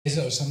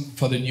So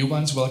for the new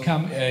ones,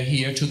 welcome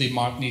here to the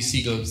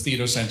Segal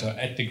Theatre Center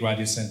at the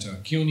Grady Center,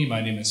 CUNY. My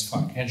name is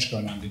Hentschker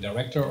and I'm the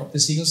director of the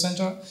Segal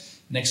Center.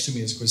 Next to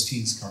me is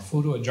Christine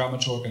Scarfuto, a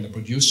dramaturg and the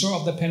producer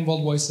of the Pen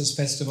World Voices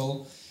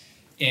Festival.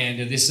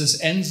 And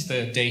this ends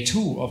the day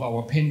 2 of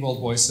our Pen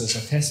World Voices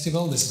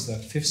Festival. This is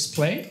the 5th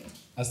play,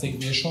 I think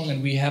we are showing.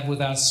 And we have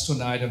with us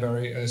tonight a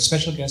very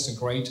special guest, a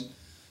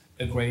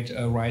great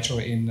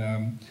writer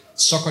in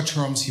soccer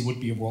terms. He would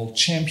be a world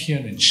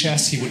champion. In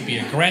chess, he would be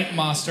a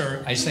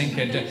grandmaster, I think.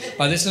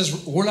 But this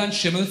is Roland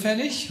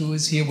Schimmelpfennig, who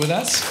is here with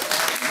us.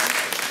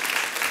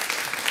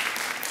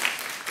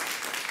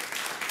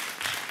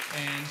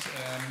 And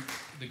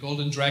the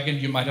Golden Dragon,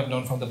 you might have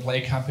known from the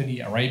play company,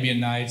 Arabian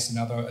Nights and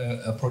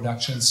other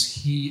productions.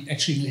 He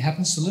actually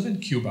happens to live in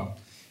Cuba.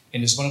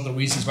 And it's one of the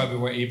reasons why we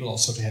were able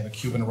also to have a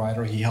Cuban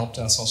writer. He helped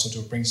us also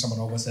to bring someone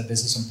over, said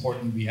this is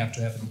important, we have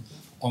to have an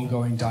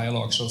ongoing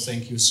dialogue. So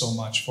thank you so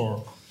much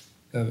for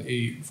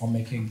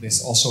making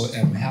this also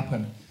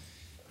happen.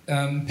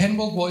 Pen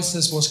World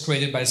Voices was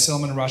created by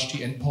Salman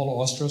Rushdie and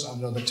Paul Auster's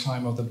under the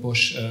time of the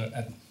Bush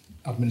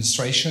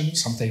administration,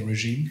 something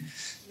regime,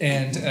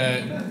 and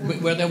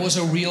where there was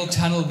a real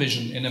tunnel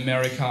vision in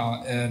America,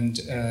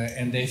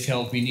 and they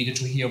felt we needed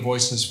to hear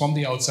voices from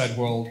the outside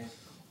world.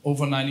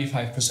 Over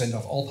 95%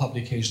 of all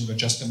publications were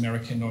just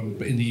American or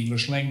in the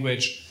English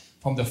language.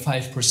 From the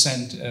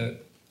 5%,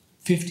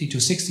 50 to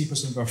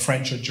 60% were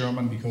French or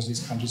German, because these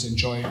countries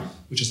enjoy,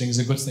 which I think is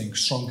a good thing,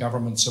 strong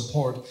government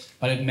support.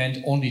 But it meant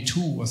only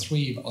 2 or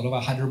 3 out of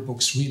 100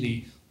 books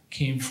really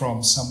came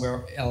from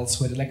somewhere else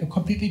who had like a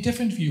completely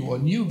different view or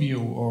new view,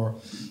 or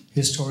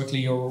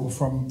historically, or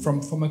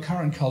from a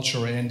current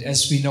culture. And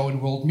as we know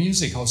in world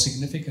music, how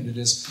significant it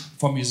is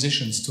for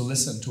musicians to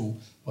listen to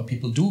what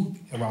people do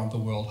around the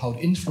world, how it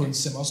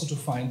influenced them also to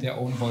find their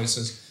own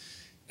voices.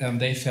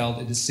 They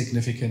felt it is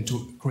significant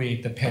to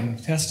create the Pen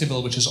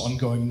Festival, which is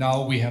ongoing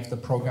now. We have the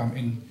program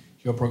in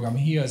your program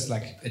here. It's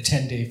like a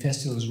 10-day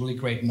festival with really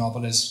great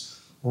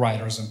novelists,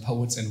 writers, and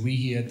poets. And we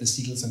here at the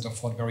Segal Center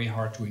fought very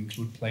hard to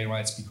include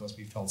playwrights, because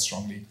we felt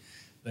strongly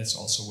that's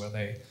also where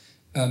they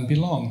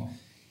belong.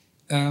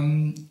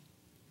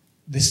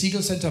 The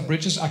Segal Center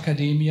bridges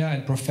academia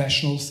and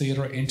professional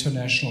theater,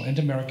 international and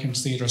American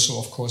theater. So,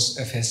 of course,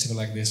 a festival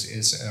like this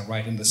is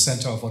right in the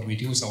center of what we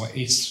do. It's our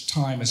 8th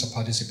time as a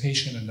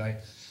participation, and I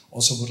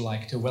also would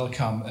like to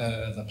welcome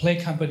the play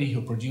company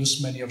who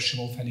produced many of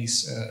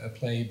Schimmelpfennig's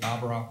play,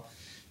 Barbara,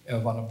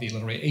 one of the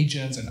literary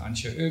agents, and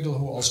Antje Oegel,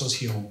 who also is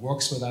here, who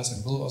works with us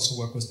and will also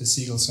work with the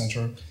Segal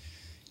Center.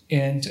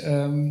 And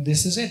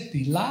this is it.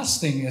 The last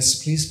thing is,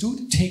 please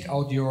do take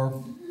out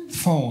your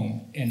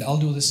phone, and I'll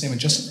do the same, and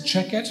just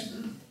check it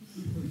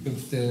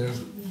if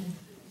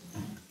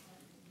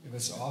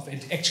it's off.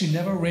 It actually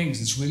never rings.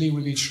 It's really,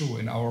 really true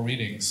in our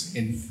readings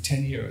in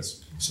 10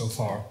 years so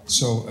far.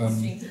 So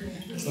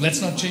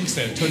let's not jinx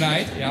it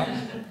tonight, yeah.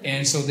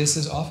 And so this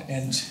is off.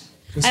 And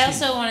Christine. I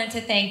also wanted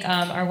to thank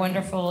our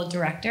wonderful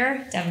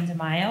director, Devon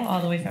DeMayo,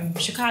 all the way from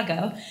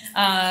Chicago,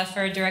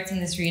 for directing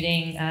this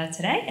reading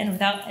today. And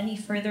without any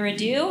further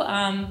ado,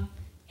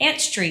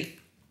 Ant Street.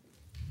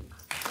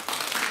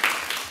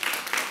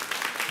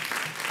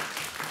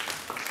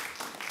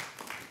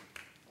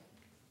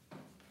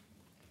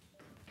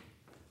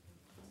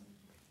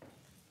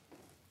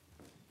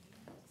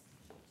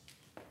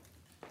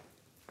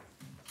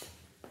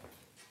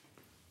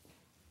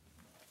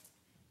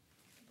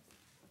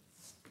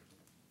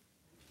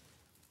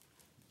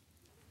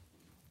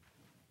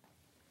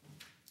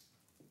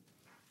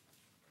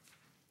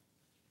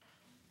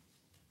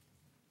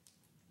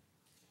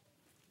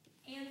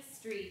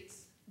 Street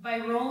by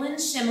Roland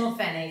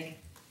Schimmelpfennig.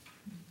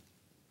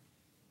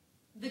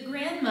 The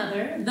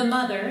grandmother, the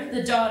mother,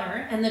 the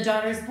daughter, and the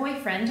daughter's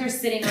boyfriend are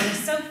sitting on a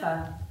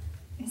sofa.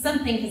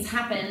 Something has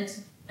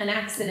happened, an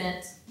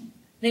accident.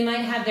 They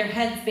might have their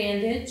heads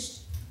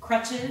bandaged,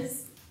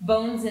 crutches,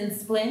 bones in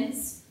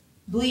splints,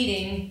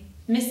 bleeding,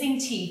 missing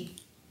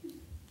teeth.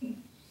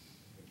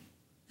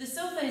 The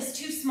sofa is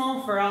too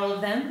small for all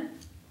of them.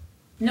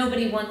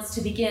 Nobody wants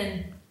to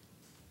begin.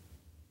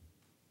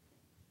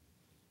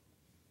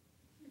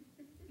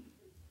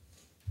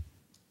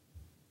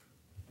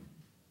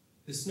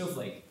 The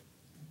snowflake.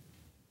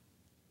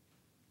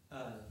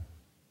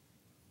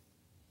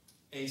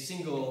 A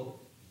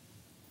single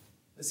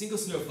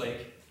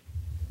snowflake,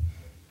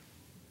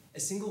 a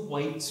single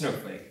white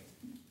snowflake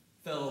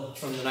fell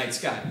from the night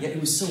sky, yet it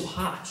was so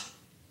hot.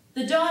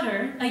 The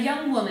daughter, a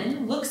young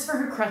woman, looks for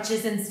her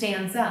crutches and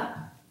stands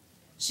up.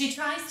 She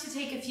tries to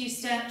take a few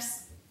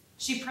steps.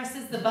 She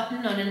presses the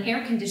button on an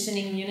air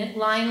conditioning unit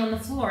lying on the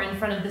floor in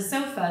front of the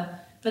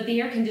sofa, but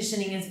the air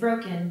conditioning is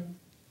broken.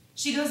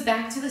 She goes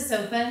back to the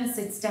sofa and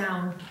sits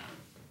down.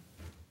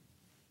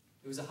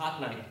 It was a hot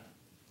night,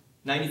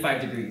 95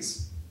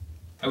 degrees.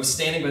 I was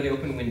standing by the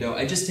open window.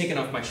 I'd just taken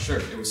off my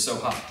shirt. It was so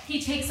hot. He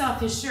takes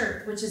off his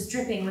shirt, which is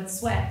dripping with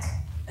sweat.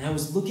 And I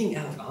was looking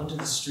out onto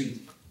the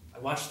street. I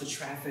watched the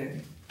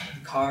traffic,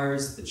 the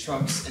cars, the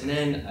trucks, and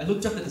then I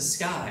looked up at the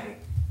sky,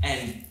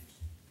 and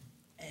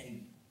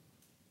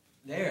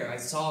there I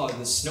saw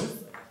the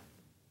snowflake.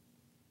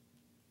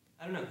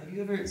 I don't know, have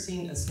you ever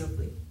seen a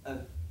snowflake?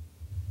 The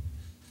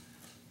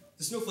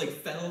snowflake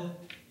fell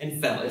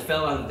and fell. It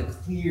fell out of the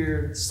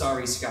clear,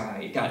 starry sky.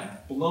 It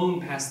got blown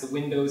past the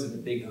windows of the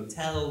big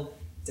hotel,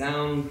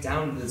 down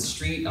the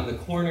street on the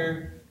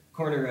corner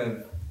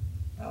of,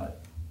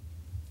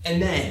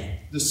 and then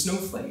the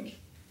snowflake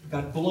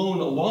got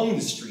blown along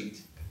the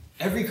street.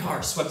 Every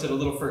car swept it a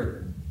little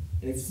further,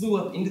 and it flew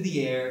up into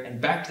the air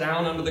and back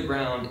down onto the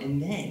ground,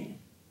 and then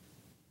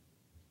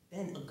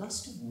a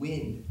gust of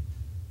wind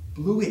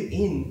blew it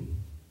in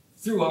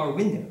through our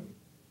window.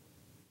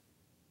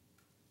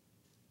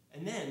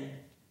 And then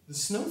the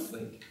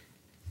snowflake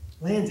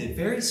landed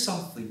very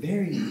softly,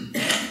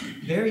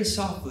 very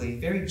softly,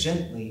 very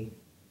gently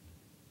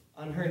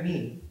on her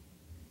knee.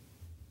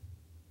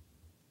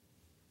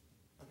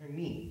 On her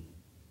knee.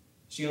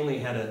 She only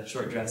had a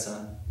short dress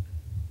on.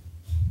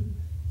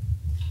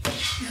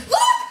 Look!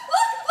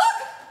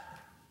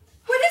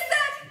 What is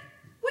that?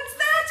 What's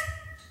that?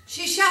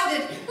 She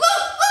shouted, look!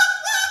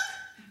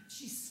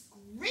 She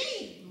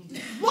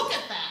screamed. Look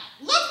at that.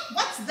 Look,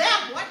 what's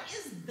that? What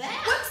is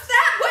that? What's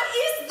that? What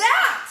is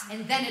that?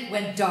 And then it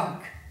went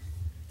dark.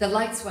 The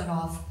lights went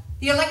off.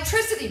 The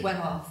electricity went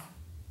off.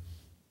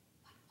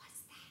 What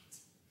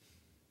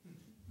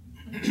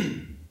was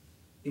that?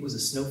 It was a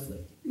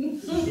snowflake.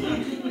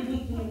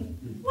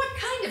 What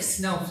kind of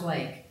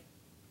snowflake?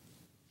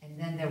 And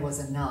then there was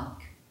a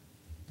knock.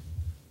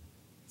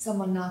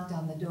 Someone knocked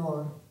on the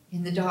door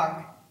in the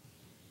dark.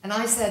 And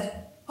I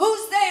said,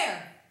 who's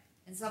there?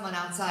 And someone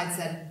outside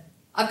said,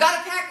 I've got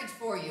a package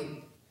for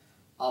you.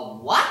 A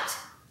what?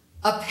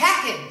 A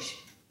package.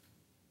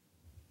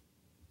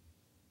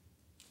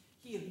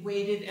 He had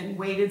waited and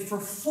waited for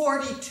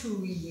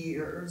 42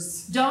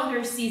 years.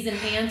 Daughter sees an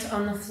ant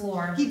on the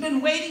floor. He'd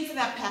been waiting for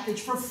that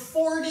package for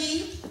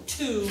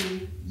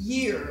 42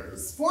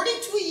 years.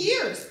 42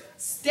 years,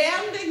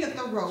 standing at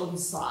the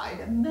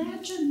roadside.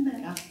 Imagine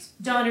that.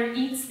 Daughter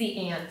eats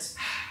the ant.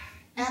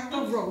 At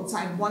the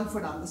roadside, 1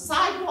 foot on the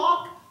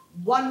sidewalk,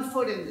 1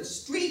 foot in the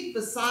street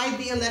beside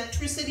the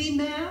electricity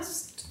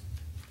mast.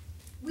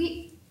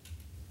 We've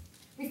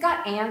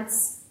got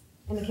ants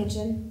in the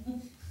kitchen.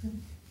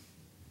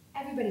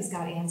 Everybody's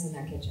got ants in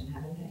their kitchen,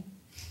 haven't they?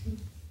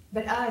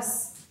 But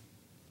us,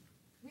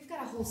 we've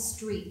got a whole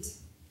street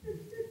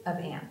of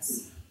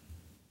ants.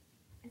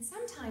 And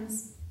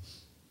sometimes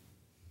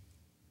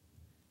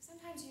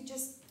you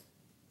just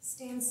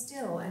stand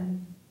still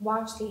and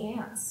watch the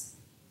ants,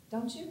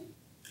 don't you?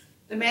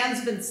 The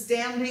man's been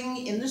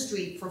standing in the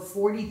street for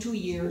 42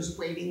 years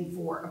waiting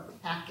for a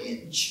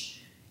package.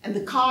 And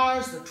the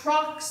cars, the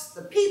trucks,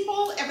 the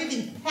people,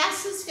 everything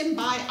passes him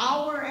by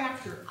hour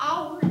after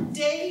hour,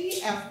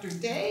 day after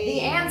day. The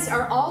ants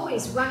are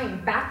always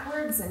running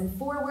backwards and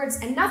forwards,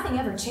 and nothing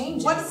ever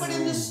changes. 1 foot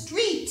in the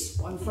street,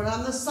 1 foot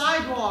on the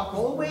sidewalk,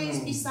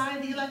 always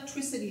beside the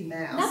electricity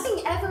mast.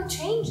 Nothing ever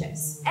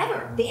changes,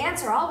 ever. The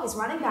ants are always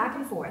running back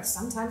and forth,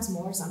 sometimes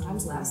more,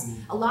 sometimes less,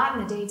 a lot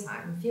in the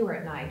daytime, fewer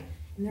at night,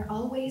 and they're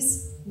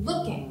always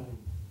looking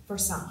for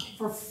something.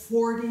 For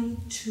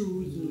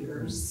 42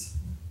 years.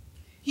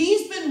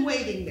 He's been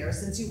waiting there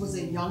since he was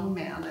a young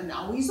man, and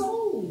now he's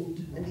old,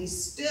 and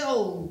he's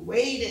still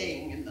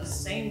waiting in the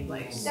same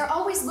place. They're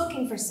always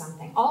looking for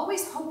something,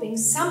 always hoping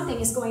something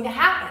is going to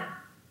happen.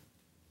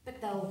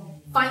 But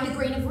they'll find a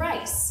grain of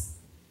rice,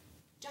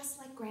 just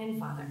like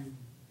grandfather,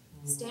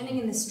 standing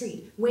in the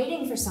street,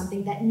 waiting for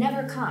something that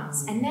never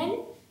comes, and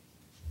then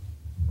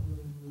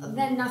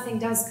nothing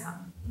does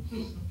come.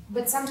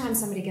 But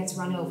sometimes somebody gets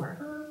run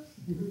over.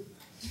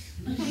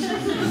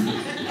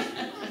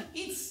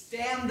 He'd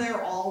stand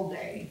there all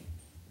day.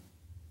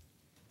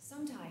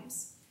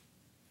 Sometimes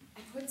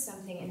I put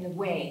something in the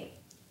way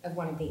of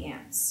one of the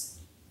ants.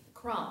 A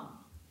crumb,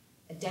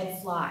 a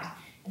dead fly.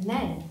 And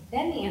then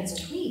the ants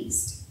are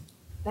pleased.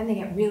 Then they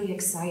get really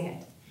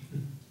excited.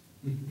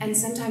 And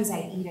sometimes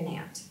I eat an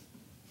ant.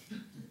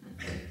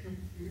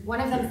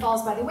 One of them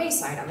falls by the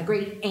wayside on the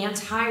great ant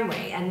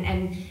highway,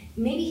 and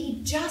maybe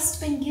he'd just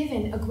been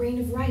given a grain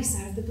of rice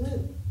out of the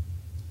blue.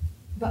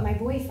 But my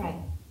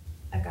boyfriend,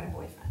 I've got a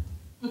boyfriend.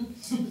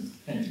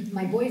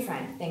 My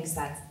boyfriend thinks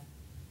that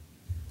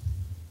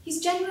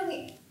he's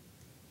generally,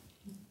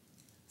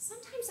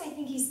 sometimes I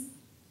think he's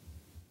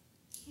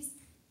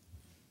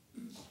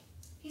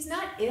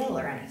not ill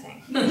or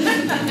anything.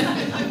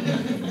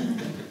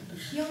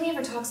 He only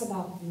ever talks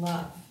about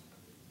love.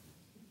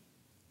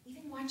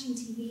 Even watching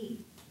TV,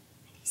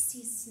 and he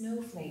sees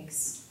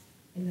snowflakes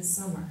in the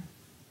summer.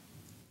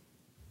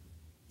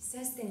 He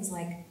says things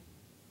like,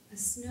 a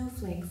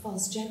snowflake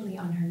falls gently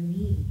on her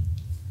knee.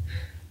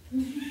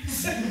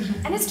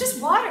 And it's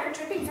just water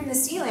dripping from the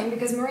ceiling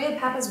because Maria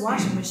Papa's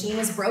washing machine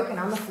is broken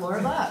on the floor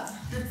above.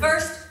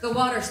 First, the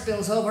water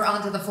spills over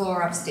onto the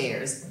floor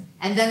upstairs,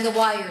 and then the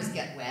wires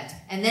get wet,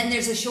 and then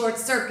there's a short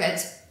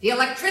circuit. The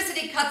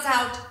electricity cuts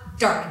out,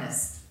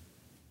 darkness.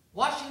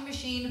 Washing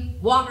machine,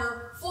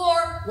 water,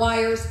 floor,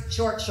 wires,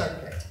 short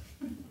circuit.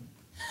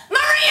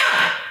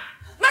 Maria!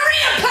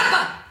 Maria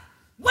Papa!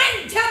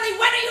 Tell me,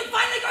 when are you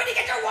finally going to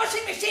get your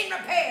washing machine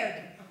repaired?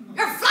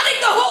 You're flooding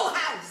the whole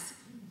house!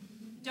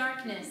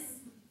 Darkness.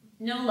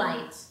 No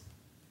light.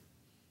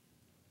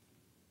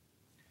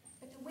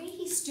 But the way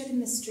he stood in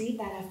the street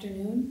that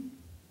afternoon,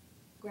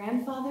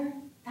 grandfather,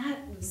 that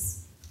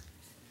was...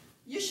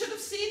 You should have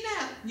seen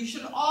that. You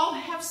should all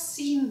have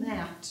seen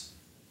that.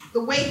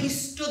 The way he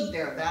stood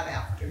there that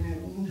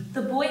afternoon.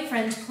 The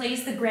boyfriend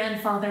plays the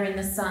grandfather in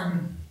the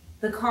sun.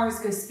 The cars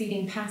go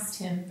speeding past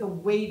him. The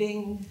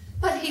waiting.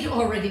 But he'd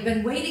already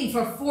been waiting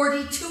for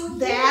 42 years.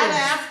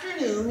 That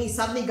afternoon, he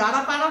suddenly got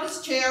up out of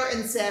his chair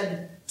and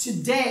said,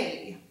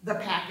 today the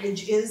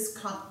package is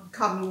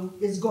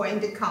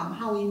going to come.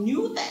 How he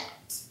knew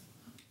that.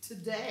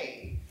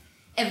 Today.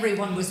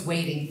 Everyone was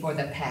waiting for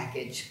the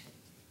package.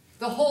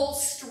 The whole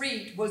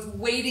street was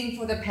waiting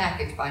for the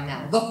package by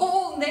now. The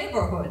whole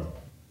neighborhood.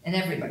 And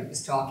everybody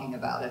was talking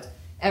about it.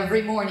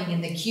 Every morning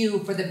in the queue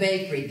for the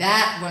bakery,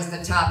 that was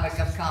the topic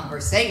of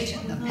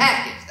conversation. The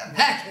package, the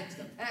package,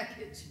 the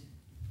package.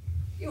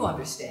 You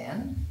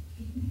understand.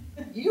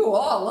 You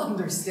all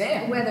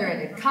understand. Whether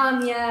it had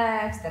come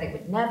yet, that it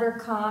would never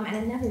come, and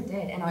it never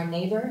did. And our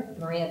neighbor,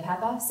 Maria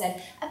Peppa,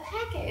 said, a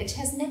package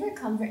has never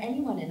come for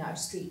anyone in our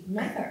street,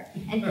 never.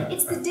 And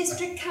it's the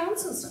district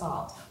council's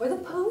fault, or the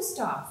post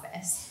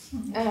office,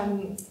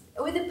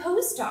 or the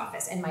post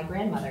office. And my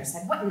grandmother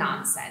said, what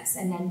nonsense.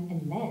 And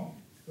then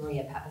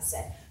Maria Peppa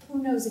said,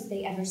 who knows if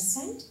they ever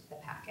sent the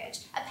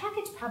package? A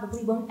package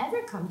probably won't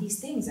ever come. These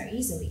things are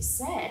easily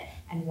said.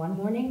 And one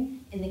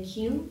morning in the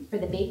queue for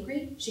the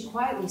bakery, she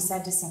quietly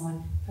said to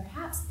someone,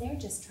 perhaps they're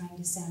just trying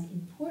to sound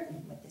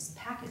important with this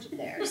package of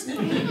theirs.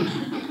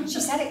 She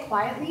said it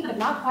quietly, but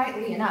not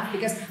quietly enough,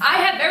 because I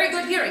have very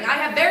good hearing. I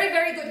have very,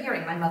 very good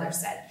hearing, my mother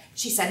said.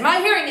 She said, my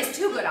hearing is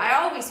too good.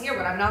 I always hear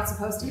what I'm not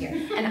supposed to hear.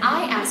 And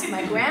I asked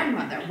my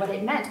grandmother what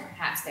it meant.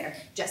 Perhaps they're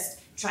just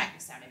trying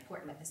to sound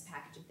important with this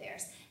package of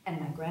theirs. And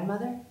my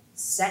grandmother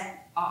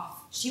set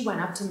off. She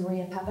went up to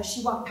Maria Peppa.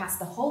 She walked past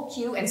the whole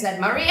queue and said,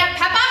 Maria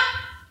Peppa,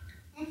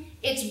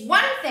 it's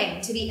one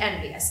thing to be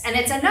envious, and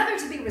it's another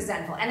to be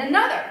resentful, and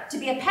another to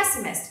be a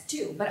pessimist,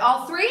 too. But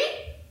all three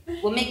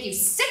will make you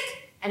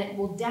sick, and it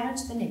will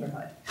damage the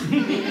neighborhood.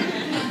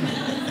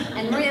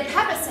 And Maria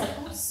Peppa said,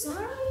 oh,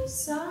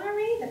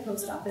 sorry, the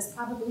post office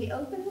probably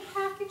opened the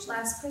package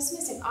last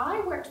Christmas. If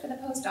I worked for the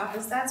post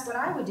office, that's what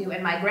I would do.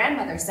 And my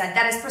grandmother said,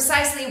 that is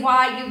precisely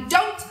why you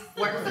don't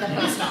work for the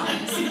post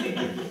office.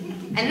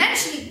 And then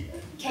she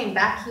came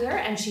back here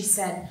and she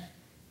said,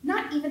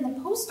 not even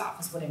the post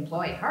office would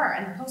employ her,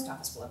 and the post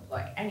office will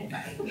employ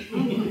anybody.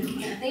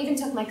 They even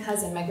took my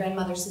cousin, my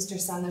grandmother's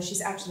sister's son, though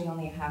she's actually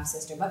only a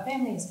half-sister, but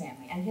family is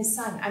family. And his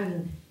son, I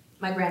mean,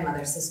 my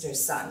grandmother's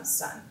sister's son's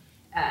son.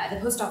 The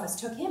post office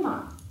took him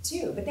on,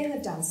 too, but they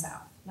lived down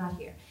south, not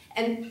here.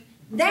 And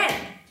then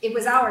it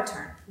was our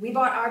turn. We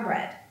bought our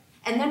bread.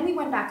 And then we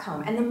went back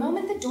home, and the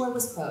moment the door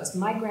was closed,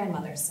 my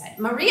grandmother said,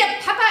 Maria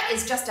Peppa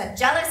is just a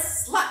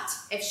jealous slut.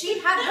 If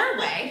she'd had her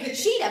way,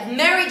 she'd have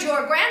married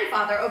your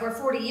grandfather over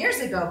 40 years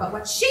ago, but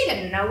what she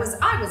didn't know was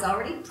I was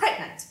already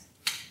pregnant.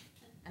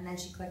 And then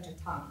she clicked her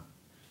tongue.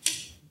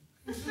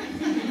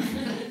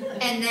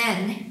 And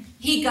then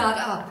he got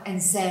up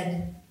and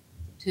said,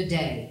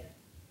 today.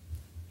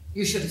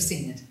 You should have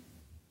seen it.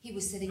 He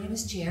was sitting in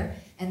his chair,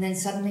 and then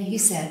suddenly he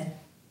said,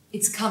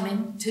 it's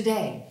coming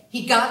today.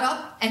 He got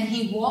up and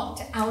he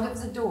walked out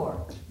of the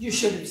door. You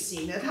should have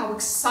seen it, how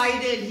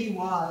excited he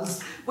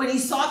was when he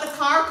saw the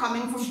car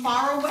coming from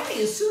far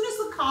away. As soon as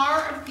the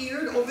car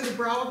appeared over the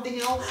brow of the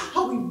hill,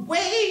 how he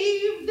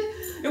waved.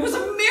 It was a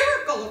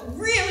miracle.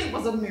 It really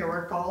was a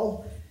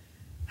miracle.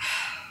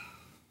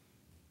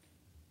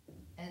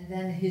 And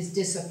then his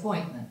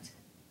disappointment.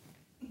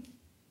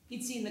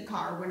 He'd seen the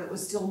car when it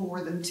was still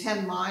more than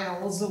 10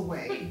 miles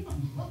away.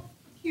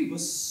 He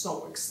was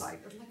so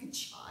excited, like a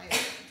child.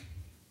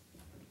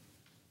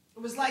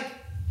 It was like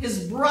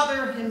his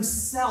brother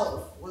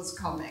himself was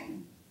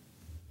coming.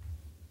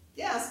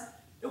 Yes,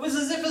 it was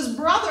as if his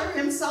brother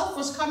himself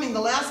was coming.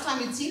 The last time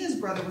he'd seen his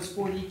brother was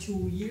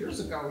 42 years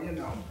ago, you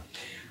know.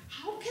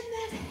 How can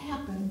that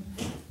happen?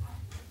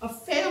 A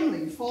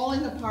family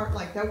falling apart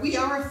like that. We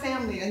are a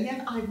family, and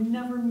yet I've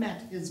never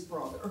met his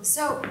brother.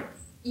 So,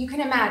 you can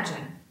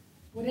imagine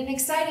what an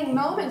exciting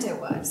moment it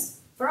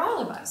was for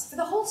all of us, for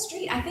the whole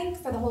street, I think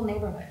for the whole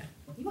neighborhood.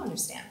 You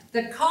understand.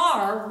 The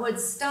car would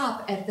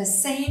stop at the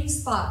same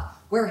spot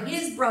where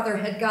his brother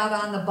had got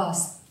on the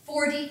bus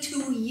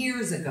 42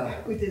 years ago.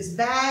 With his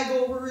bag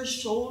over his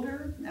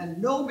shoulder,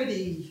 and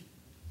nobody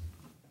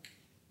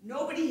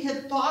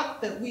had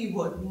thought that we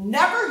would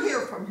never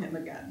hear from him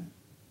again.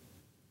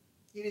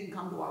 He didn't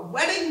come to our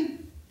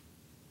wedding.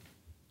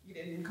 He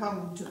didn't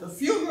come to the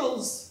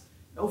funerals.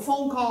 No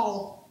phone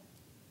call.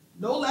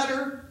 No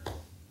letter.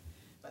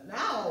 But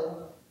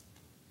now,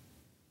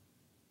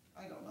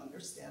 I don't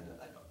understand it.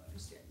 I don't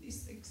understand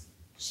these things.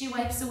 She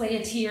wipes away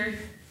a tear,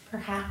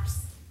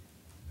 perhaps.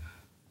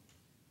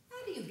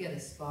 How do you get a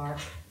spark?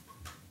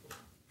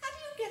 How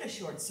do you get a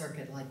short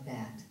circuit like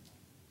that?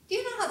 Do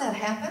you know how that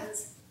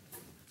happens?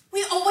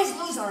 We always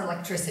lose our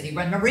electricity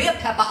when Maria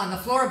Peppa on the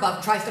floor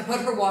above tries to put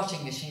her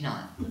washing machine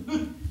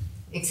on.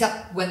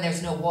 Except when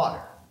there's no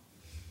water.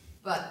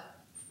 But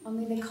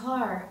only the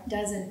car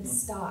doesn't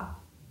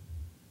stop.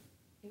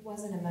 It It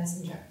wasn't a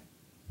messenger.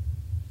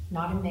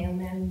 Not a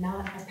mailman,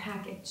 not a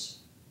package.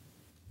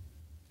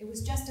 It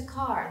was just a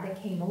car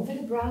that came over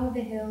the brow of the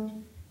hill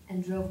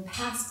and drove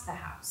past the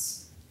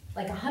house,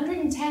 like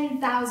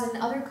 110,000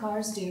 other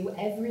cars do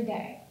every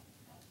day.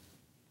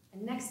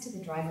 And next to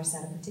the driver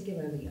sat a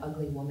particularly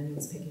ugly woman who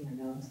was picking her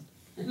nose.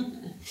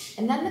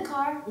 And then the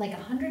car, like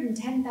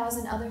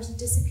 110,000 others,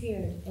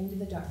 disappeared into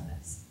the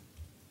darkness.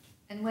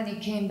 And when he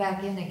came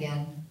back in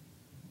again,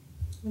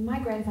 When my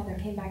grandfather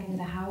came back into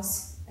the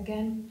house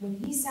again, when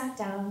he sat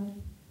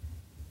down,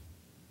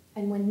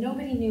 and when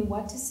nobody knew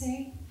what to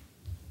say,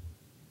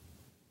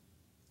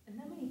 and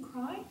then when he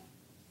cried,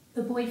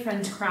 The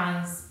boyfriend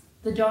cries.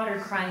 The daughter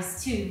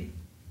cries too.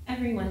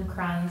 Everyone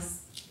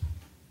cries.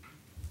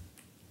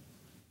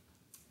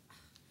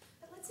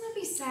 but let's not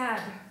be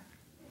sad.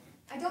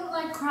 I don't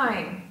like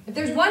crying. If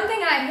there's one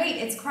thing I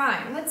hate, it's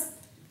crying. Let's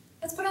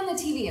put on the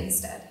TV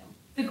instead.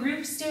 The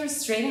group stares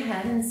straight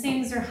ahead and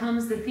sings or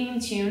hums the theme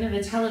tune of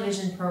a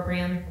television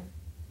program.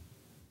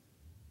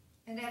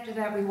 and after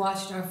that we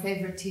watched our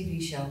favorite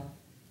TV show.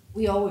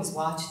 We always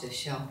watch this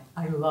show.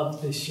 I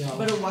love this show.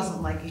 But it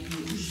wasn't like it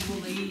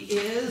usually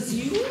is.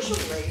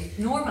 Usually.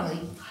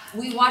 Normally,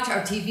 we watch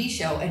our TV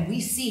show and we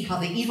see how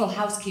the evil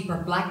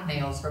housekeeper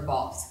blackmails her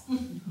boss.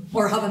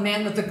 Or how the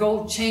man with the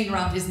gold chain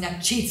around his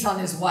neck cheats on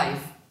his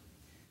wife.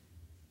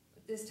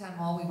 But this time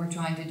all we were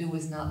trying to do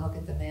was not look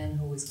at the man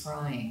who was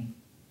crying.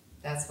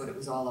 That's what it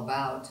was all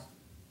about.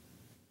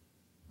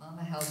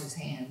 Mama held his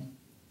hand,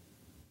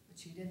 but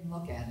she didn't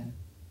look at him.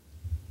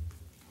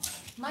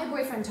 My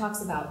boyfriend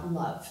talks about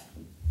love.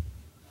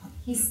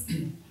 He's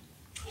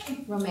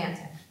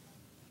romantic.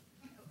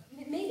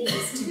 Maybe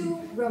he's too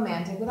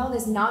romantic with all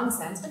this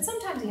nonsense, but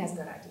sometimes he has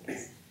good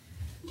ideas.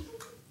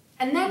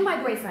 And then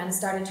my boyfriend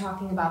started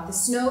talking about the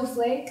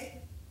snowflake,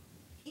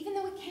 even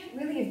though it can't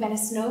really have been a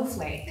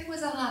snowflake. It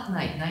was a hot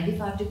night,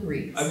 95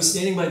 degrees. I was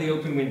standing by the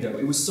open window.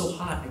 It was so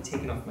hot I'd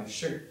taken off my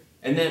shirt.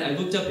 And then I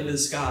looked up into the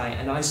sky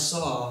and I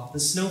saw the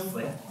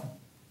snowflake.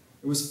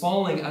 It was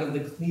falling out of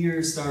the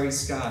clear, starry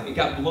sky. It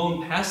got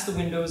blown past the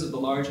windows of the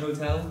large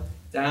hotel,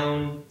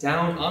 down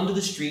onto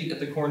the street at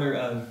the corner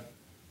of...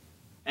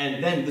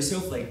 And then the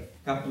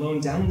snowflake got blown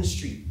down the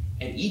street,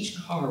 and each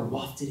car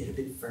wafted it a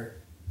bit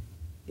further.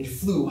 It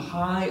flew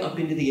high up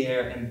into the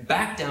air and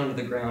back down to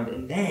the ground,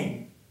 and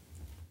then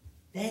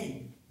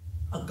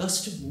a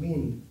gust of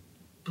wind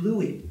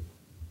blew it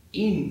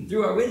in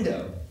through our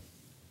window.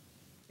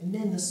 And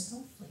then the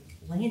snowflake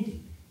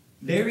landed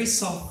very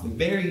softly,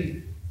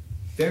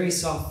 very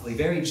softly,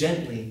 very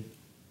gently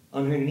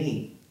on her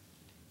knee.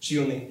 She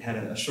only had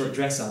a short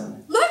dress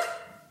on. Look at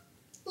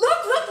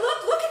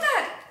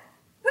that!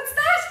 What's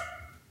that?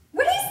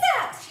 What is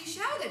that? She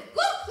shouted,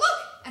 look!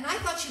 And I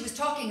thought she was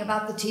talking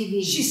about the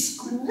TV. She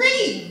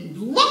screamed,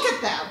 look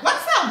at that.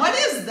 What's that? What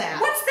is that?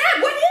 What's that?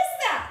 What is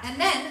that?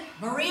 And then,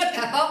 Maria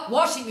Peppa,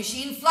 washing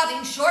machine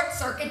flooding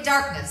short-circuit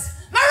darkness.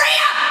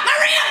 Maria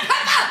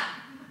Peppa!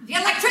 The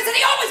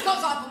electricity always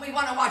goes off when we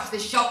want to watch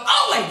this show,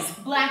 always!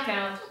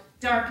 Blackout.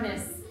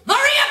 Darkness.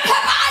 Maria Peppa,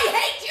 I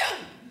hate you!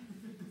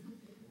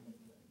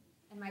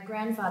 And my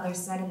grandfather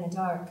said in the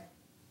dark,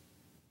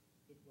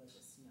 it was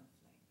a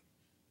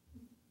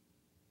snowflake.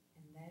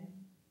 And then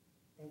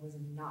there was a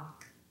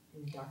knock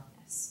in the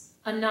darkness.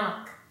 A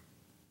knock.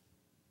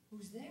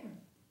 Who's there?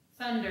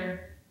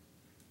 Thunder.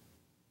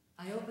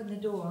 I open the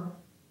door.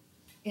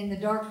 In the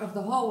dark of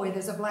the hallway,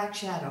 there's a black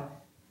shadow.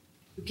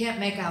 You can't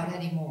make out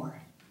anymore.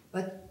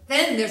 But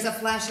then there's a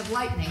flash of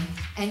lightning,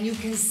 and you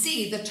can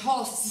see the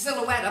tall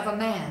silhouette of a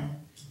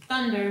man.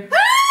 Thunder.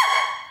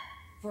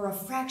 For a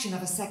fraction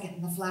of a second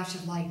in the flash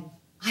of light,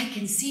 I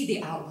can see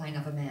the outline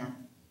of a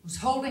man who's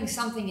holding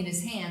something in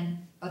his hand,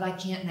 but I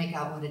can't make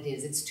out what it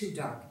is. It's too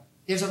dark.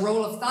 There's a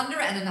roll of thunder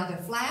and another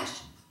flash.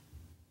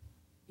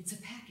 It's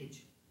a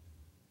package.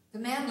 The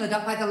man lit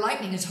up by the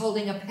lightning is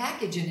holding a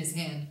package in his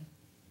hand.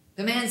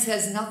 The man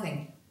says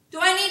nothing. Do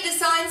I need to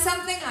sign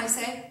something? I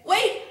say.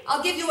 Wait,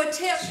 I'll give you a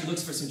tip. She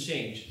looks for some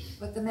change.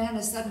 But the man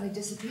has suddenly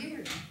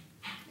disappeared,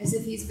 as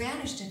if he's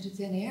vanished into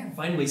thin air.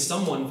 Finally,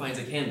 someone finds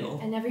a candle.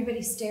 And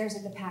everybody stares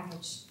at the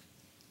package.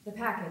 The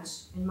package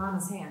in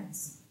Mama's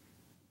hands.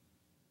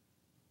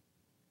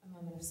 A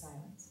moment of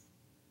silence.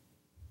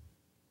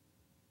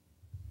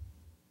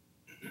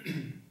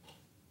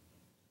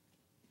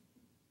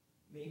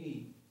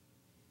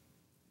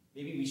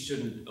 Maybe we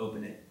shouldn't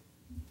open it.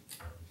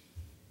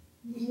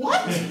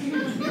 What?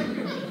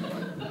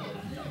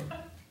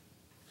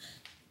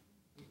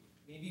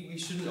 Maybe we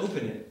shouldn't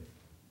open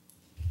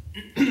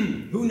it.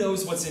 Who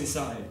knows what's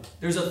inside?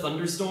 There's a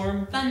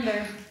thunderstorm.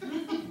 Thunder.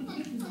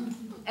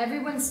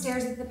 Everyone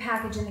stares at the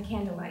package in the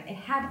candlelight. It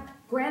had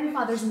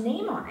grandfather's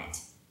name on it.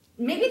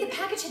 Maybe the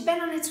package had been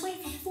on its way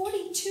for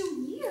 42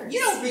 years. You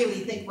don't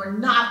really think we're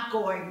not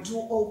going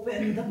to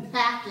open the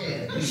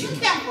package. You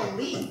can't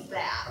believe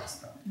that.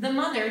 The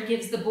mother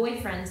gives the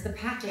boyfriend the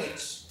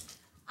package.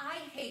 I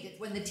hate it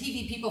when the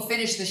TV people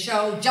finish the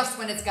show just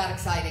when it's got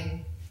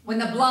exciting. When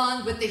the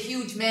blonde with the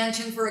huge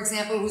mansion, for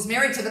example, who's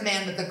married to the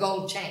man with the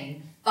gold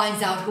chain,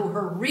 finds out who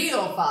her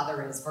real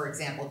father is, for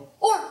example.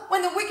 Or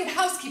when the wicked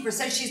housekeeper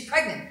says she's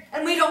pregnant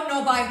and we don't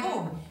know by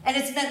whom, and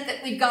it's meant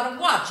that we've got to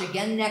watch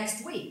again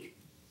next week.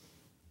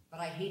 But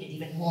I hate it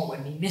even more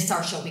when we miss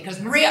our show because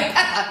Maria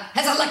Peppa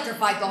has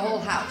electrified the whole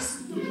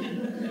house.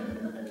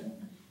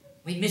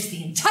 We missed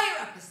the entire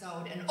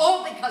episode, and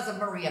all because of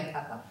Maria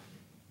Peppa.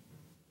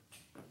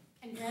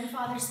 And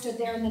Grandfather stood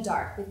there in the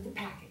dark with the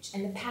package,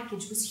 and the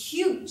package was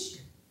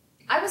huge.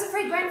 I was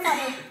afraid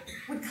Grandfather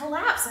would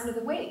collapse under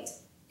the weight.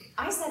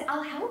 I said,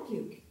 I'll help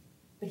you.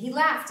 But he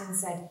laughed and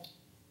said,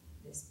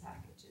 this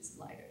package is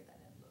lighter than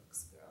it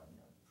looks, girl.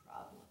 No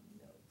problem,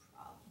 no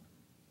problem.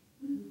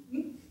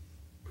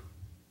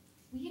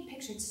 We had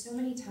pictured so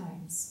many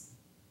times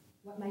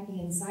what might be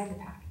inside the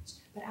package,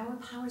 but our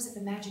powers of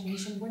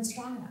imagination weren't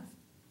strong enough.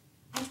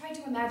 I tried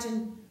to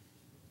imagine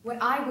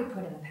what I would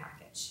put in the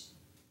package,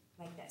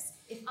 like this.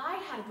 If I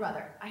had a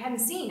brother I hadn't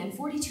seen in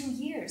 42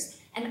 years,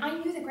 and I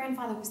knew that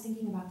Grandfather was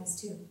thinking about this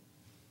too,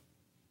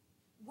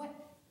 what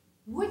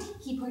would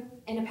he put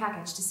in a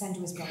package to send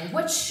to his brother?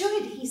 What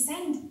should he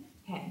send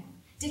him?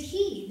 Did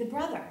he, the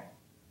brother,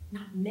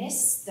 not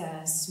miss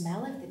the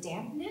smell of the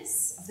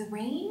dampness, of the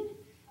rain,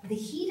 of the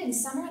heat in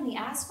summer on the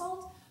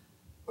asphalt,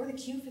 or the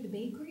queue for the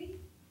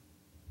bakery?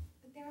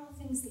 But they're all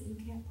things that you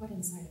can't put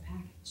inside a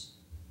package.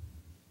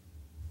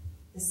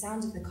 The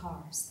sound of the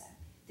cars,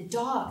 the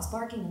dogs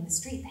barking in the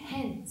street, the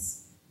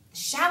hens, the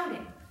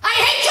shouting. I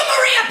hate you,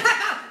 Maria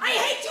Peppa! I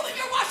hate you and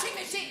your washing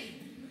machine!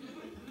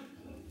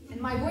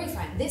 And my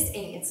boyfriend, this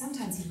idiot,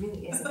 sometimes he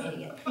really is an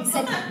idiot, he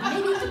said,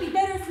 maybe it would be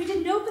better if we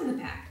didn't open the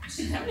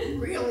package. That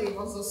really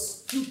was a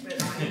stupid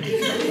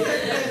idea.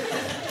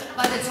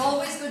 But it's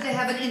always good to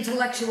have an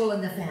intellectual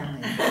in the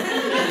family.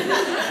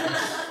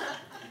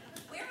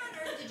 Where on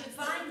earth did you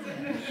find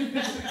him?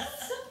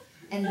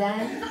 And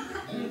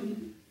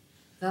then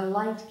the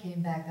light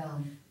came back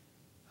on.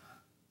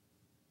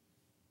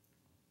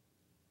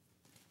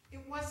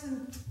 It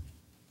wasn't...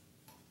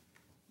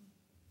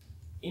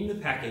 In the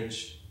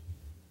package,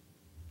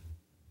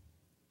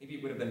 maybe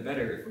it would have been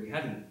better if we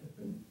hadn't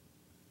opened.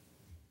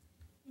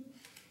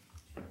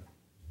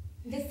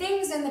 The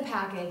things in the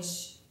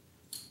package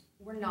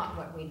were not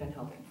what we'd been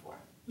hoping for.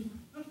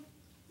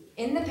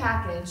 In the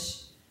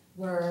package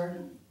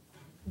were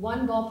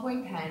one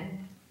ballpoint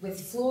pen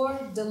with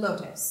Fleur de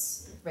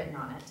Lotus written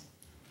on it,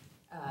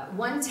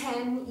 one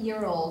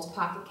 10-year-old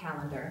pocket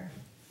calendar,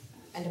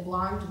 and a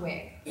blonde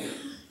wig,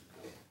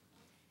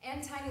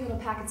 and tiny little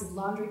packets of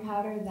laundry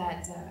powder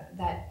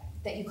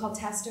that you call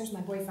testers.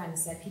 My boyfriend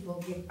said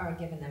people are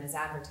given them as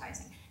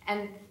advertising.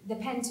 And the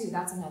pen too,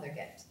 that's another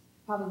gift,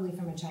 probably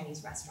from a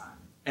Chinese restaurant.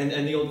 And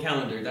the old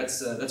calendar,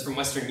 that's from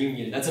Western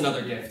Union. That's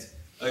another gift,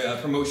 a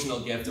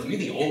promotional gift, a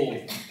really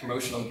old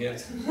promotional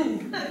gift.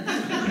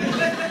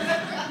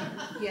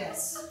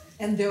 Yes,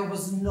 and there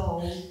was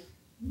no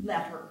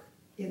letter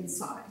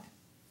inside.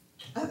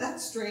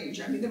 That's strange.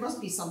 I mean, there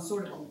must be some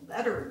sort of a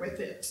letter with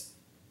it.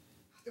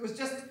 There was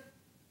just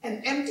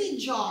an empty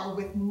jar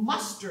with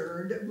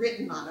mustard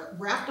written on it,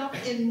 wrapped up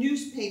in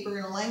newspaper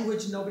in a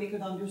language nobody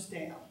could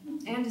understand.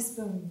 And a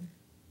spoon.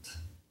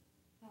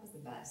 That was the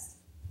best.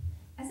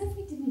 As if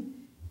we didn't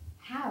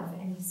have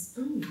any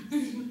spoons.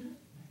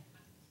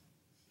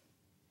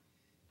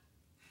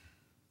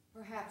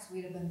 Perhaps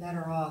we'd have been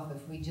better off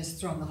if we'd just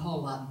thrown the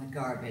whole lot in the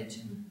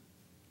garbage.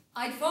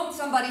 I'd phoned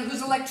somebody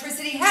whose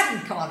electricity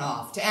hadn't gone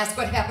off to ask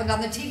what happened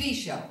on the TV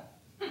show.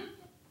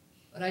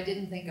 But I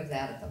didn't think of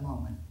that at the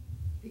moment,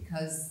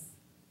 because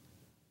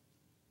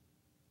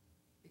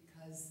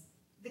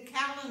The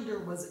calendar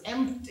was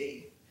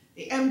empty.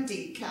 The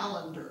empty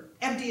calendar.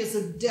 Empty as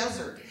a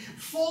desert.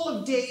 Full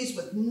of days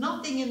with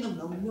nothing in them.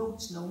 No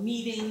notes, no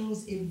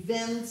meetings,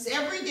 events.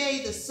 Every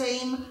day the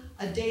same,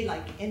 a day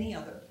like any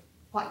other.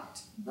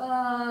 White. But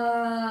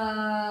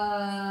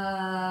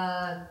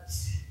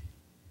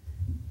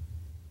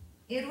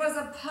it was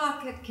a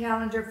pocket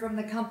calendar from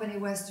the company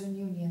Western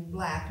Union,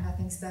 black,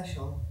 nothing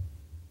special.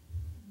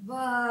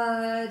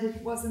 But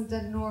it wasn't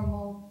a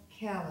normal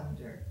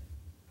calendar.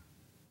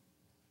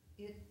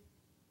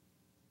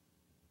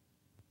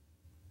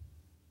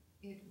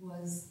 It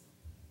was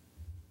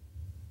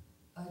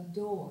a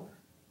door.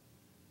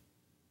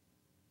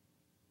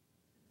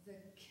 The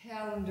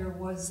calendar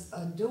was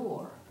a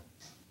door.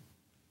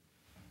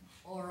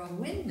 Or a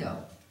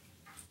window.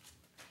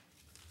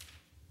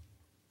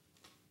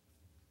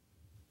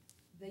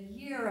 The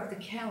year of the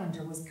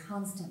calendar was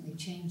constantly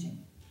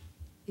changing.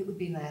 It would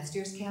be last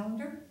year's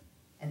calendar,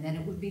 and then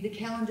it would be the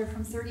calendar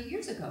from 30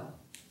 years ago,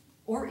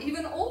 or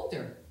even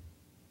older.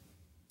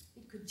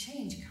 It could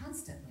change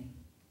constantly,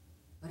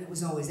 but it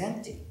was always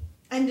empty.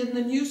 And in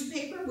the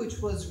newspaper, which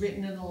was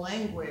written in a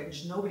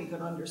language nobody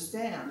could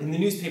understand. In the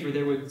newspaper,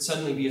 there would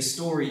suddenly be a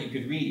story you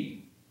could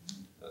read.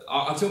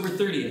 October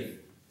 30th,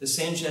 the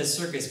Sanchez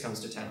Circus comes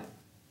to town.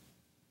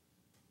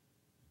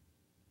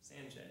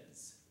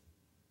 Sanchez.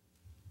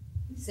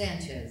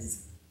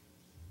 Sanchez.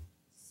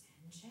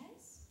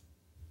 Sanchez?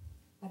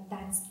 But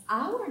that's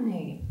our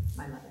name,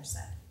 my mother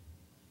said.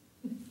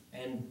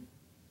 And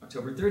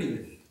October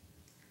 30th,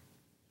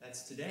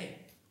 that's today.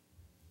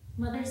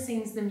 Mother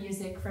sings the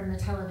music from the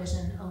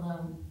television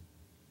alone.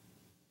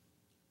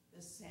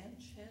 The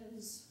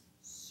Sanchez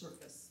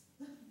Circus.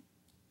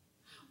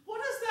 What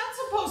is that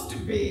supposed to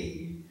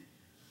be?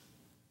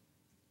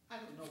 I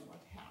don't know what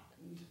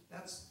happened.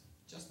 That's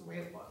just the way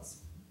it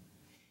was.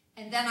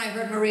 And then I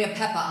heard Maria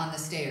Peppa on the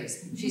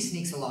stairs. She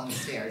sneaks along the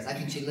stairs. I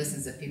think she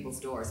listens at people's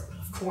doors.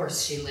 Of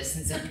course she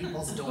listens at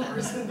people's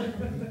doors.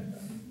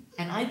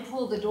 And I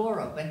pull the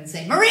door open and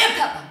say, Maria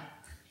Peppa,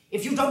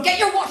 if you don't get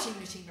your washing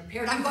machine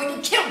repaired, I'm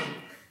going to kill you.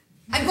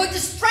 I'm going to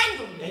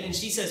strangle you. And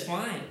she says,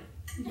 why?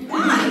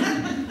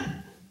 Why?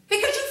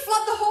 Because you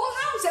flood the whole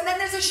house, and then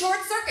there's a short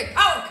circuit,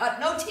 power cut,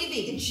 no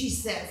TV. And she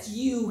says,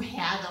 you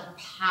had a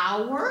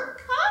power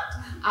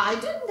cut? I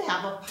didn't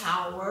have a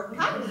power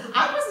cut.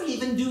 I wasn't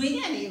even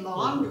doing any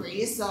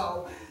laundry,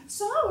 so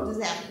does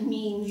that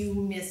mean you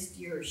missed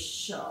your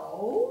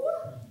show?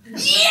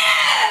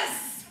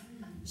 Yes!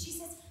 She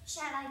says,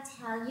 shall I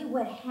tell you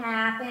what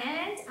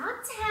happened?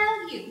 I'll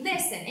tell you.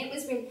 Listen, it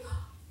was really...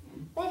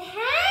 But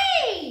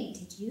hey,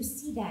 did you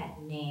see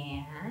that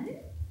man?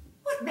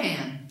 What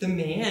man? The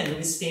man who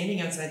was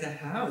standing outside the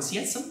house. He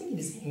had something in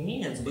his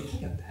hands,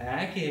 looking like a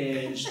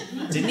package.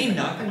 Didn't he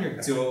knock on your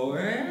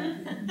door?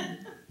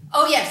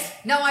 Oh yes,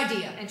 no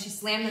idea. And she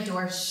slammed the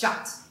door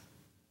shut.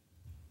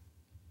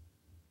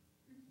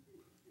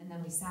 And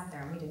then we sat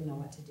there and we didn't know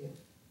what to do.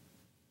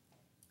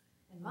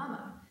 And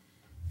Mama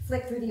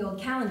flicked through the old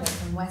calendar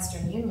from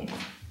Western Union.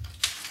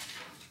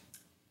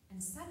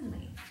 And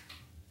suddenly,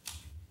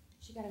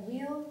 she got a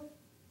real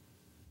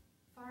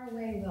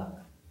faraway look.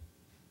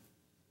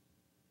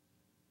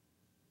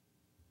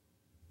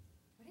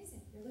 What is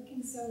it? You're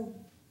looking so...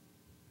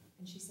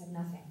 And she said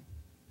nothing.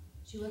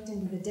 She looked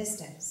into the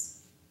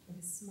distance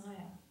with a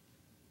smile.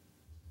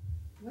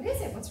 What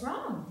is it? What's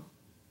wrong?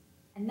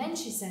 And then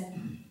she said,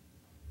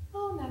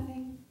 oh,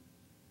 nothing.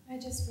 I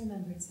just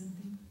remembered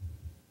something.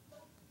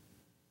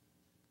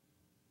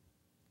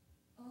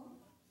 Oh,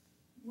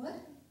 what?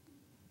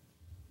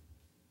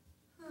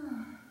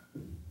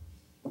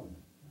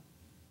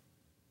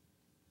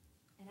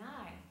 And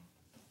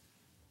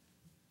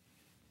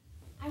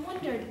I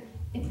wondered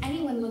if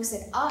anyone looks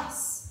at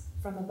us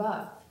from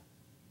above,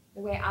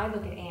 the way I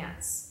look at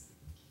ants,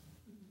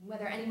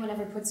 whether anyone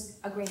ever puts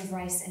a grain of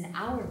rice in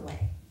our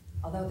way,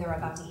 although they're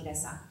about to eat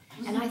us up.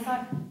 And I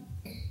thought,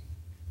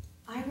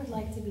 I would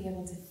like to be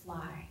able to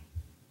fly.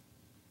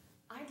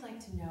 I'd like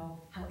to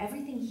know how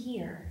everything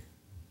here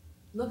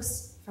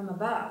looks from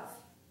above.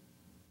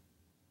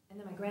 And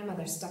then my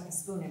grandmother stuck a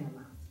spoon in her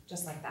mouth,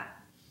 just like that.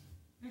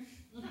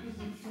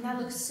 And that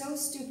looked so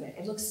stupid.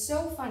 It looked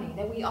so funny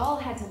that we all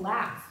had to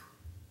laugh.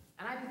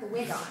 And I put the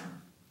wig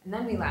on, and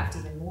then we laughed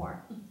even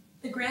more.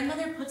 The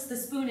grandmother puts the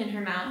spoon in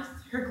her mouth.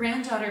 Her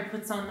granddaughter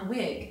puts on the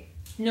wig.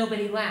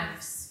 Nobody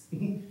laughs.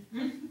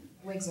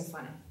 Wigs are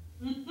funny.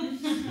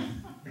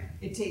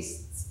 It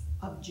tastes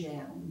of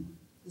jam.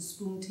 The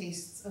spoon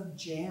tastes of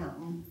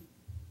jam.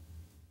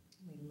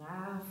 We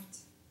laughed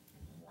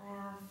and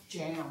laughed.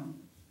 Jam.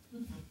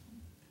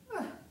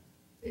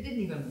 They didn't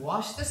even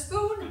wash the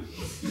spoon?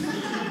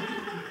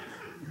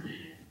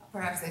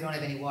 Perhaps they don't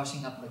have any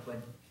washing up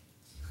liquid.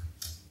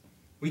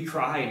 We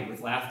cried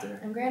with laughter.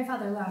 And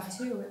grandfather laughed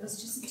too. It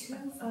was just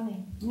too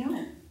funny.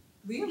 No,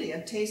 really,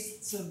 it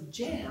tastes of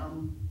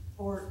jam.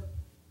 Or,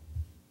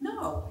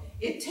 no,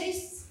 it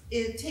tastes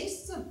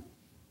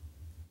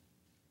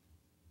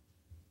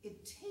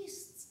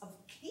of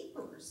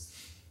capers.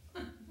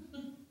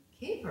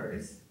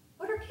 Capers?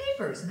 What are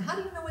capers, and how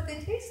do you know what they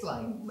taste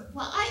like?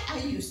 Well,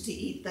 I used to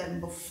eat them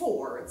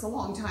before. It's a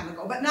long time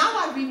ago, but now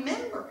I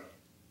remember.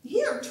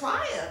 Here,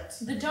 try it.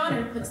 The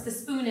daughter puts the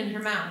spoon in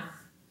her mouth.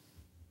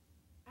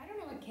 I don't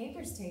know what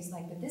capers taste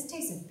like, but this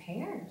tastes of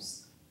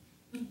pears.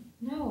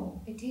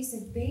 No, it tastes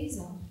of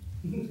basil.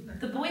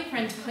 The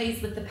boyfriend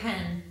plays with the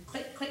pen.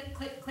 Click, click,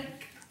 click,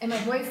 click. And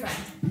my boyfriend,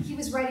 he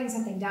was writing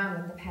something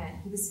down with the pen.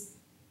 He was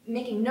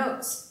making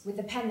notes with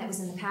the pen that was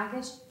in the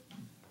package.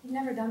 He'd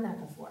never done that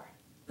before.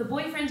 The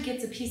boyfriend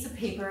gets a piece of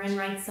paper and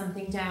writes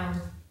something down.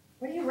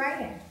 What are you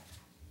writing?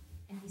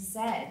 And he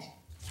said,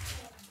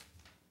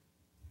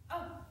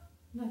 oh,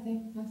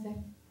 nothing,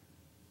 nothing.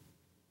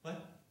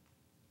 What?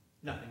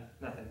 Nothing,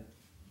 nothing.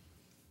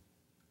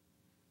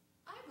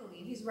 I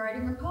believe he's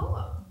writing a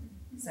poem,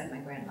 said my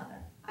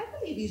grandmother. I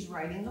believe he's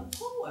writing a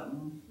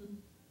poem.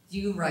 Do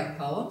you write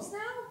poems now?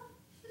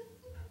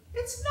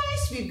 It's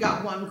nice we've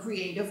got one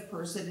creative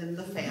person in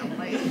the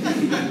family. It's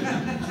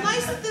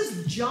nice that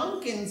this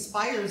junk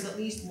inspires at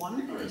least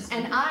one person.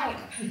 And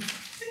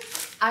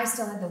I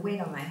still had the wig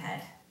on my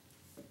head.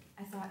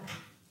 I thought,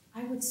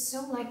 I would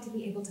so like to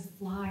be able to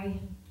fly.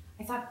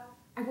 I thought,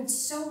 I would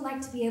so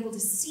like to be able to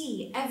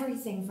see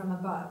everything from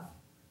above,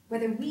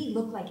 whether we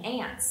look like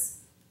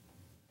ants.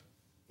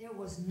 There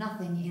was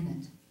nothing in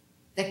it.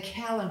 The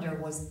calendar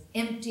was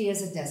empty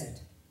as a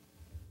desert.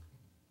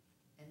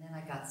 And then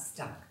I got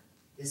stuck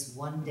this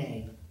one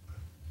day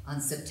on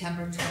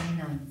September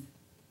 29th,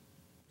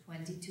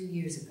 22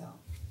 years ago.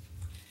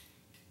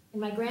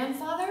 And my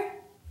grandfather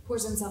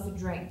pours himself a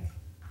drink.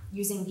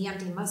 using the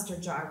empty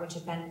mustard jar which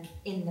had been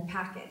in the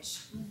package.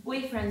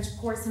 Boyfriend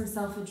pours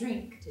himself a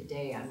drink.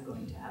 Today I'm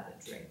going to have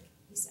a drink,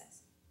 he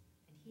says.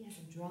 And he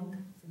hasn't drunk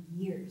for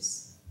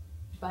years.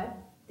 But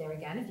there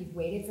again, if you've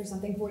waited for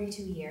something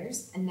 42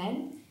 years, and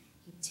then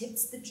he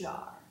tips the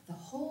jar, the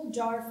whole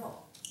jar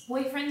full.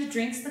 Boyfriend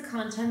drinks the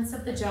contents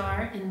of the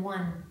jar in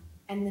one.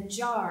 And the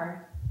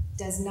jar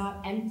does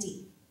not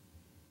empty.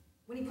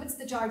 When he puts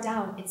the jar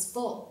down, it's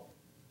full.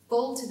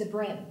 Full to the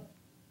brim.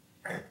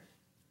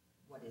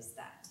 What is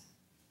that?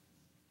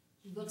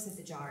 He looks at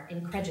the jar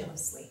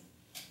incredulously.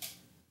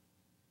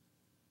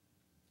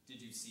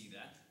 Did you see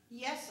that?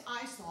 Yes,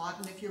 I saw it,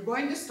 and if you're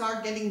going to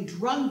start getting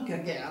drunk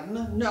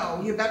again,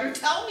 no, you better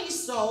tell me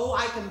so.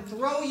 I can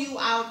throw you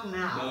out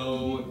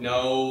now.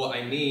 No,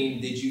 I mean,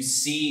 did you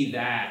see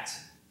that?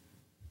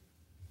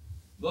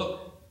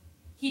 Look.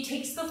 He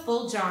takes the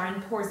full jar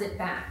and pours it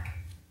back.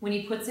 When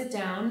he puts it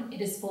down,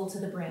 it is full to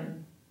the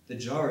brim. The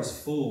jar is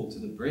full to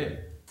the brim.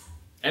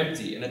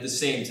 Empty, and at the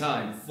same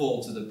time,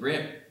 full to the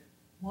brim.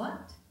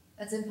 What?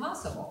 That's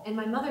impossible. And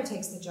my mother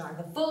takes the jar,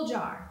 the full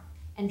jar,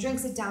 and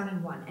drinks it down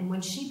in one. And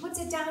when she puts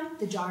it down,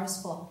 the jar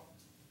is full.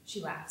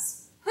 She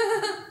laughs.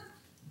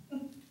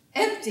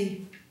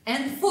 Empty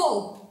and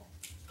full.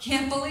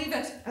 Can't believe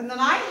it. And then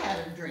I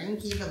had a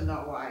drink, even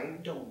though I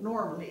don't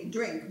normally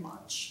drink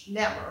much.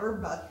 Never,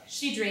 but...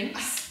 She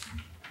drinks.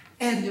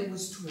 And it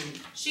was true.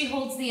 She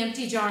holds the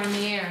empty jar in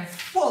the air.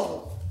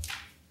 Full.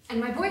 And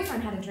my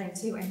boyfriend had a drink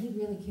too, and he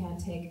really can't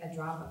take a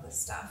drop of this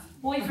stuff.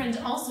 Boyfriend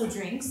also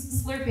drinks,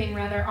 slurping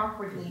rather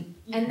awkwardly.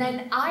 And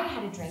then I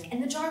had a drink,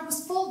 and the jar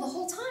was full the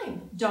whole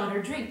time.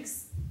 Daughter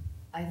drinks.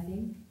 I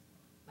think,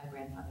 my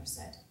grandfather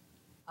said,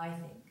 I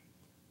think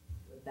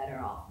we're better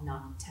off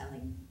not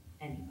telling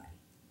anybody.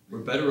 We're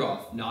better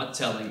off not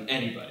telling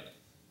anybody.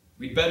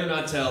 We'd better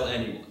not tell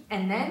anyone.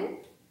 And then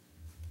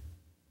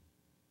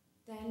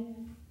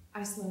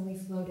I slowly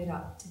floated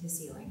up to the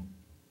ceiling.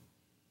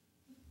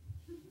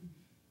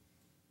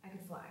 I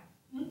could fly.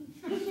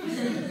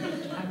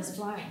 I was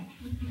flying.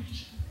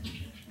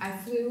 I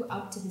flew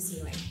up to the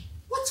ceiling.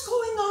 What's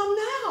going on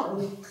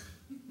now?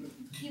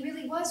 He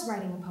really was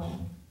writing a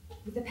poem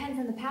with the pen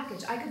from the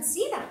package. I could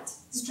see that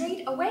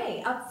straight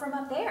away up from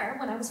up there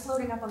when I was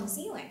floating up on the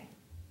ceiling.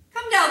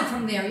 Come down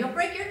from there, you'll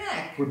break your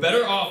neck. We're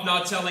better off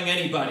not telling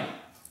anybody.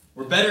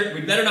 We'd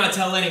better not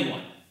tell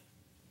anyone.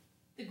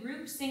 The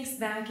group sinks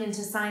back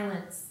into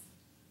silence.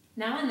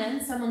 Now and then,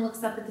 someone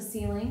looks up at the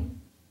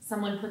ceiling,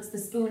 someone puts the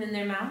spoon in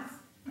their mouth,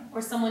 or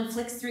someone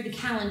flicks through the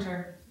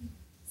calendar.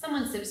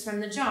 Someone sips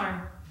from the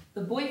jar. The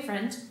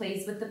boyfriend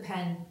plays with the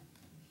pen.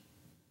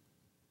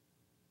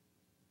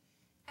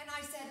 And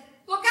I said,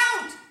 look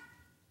out!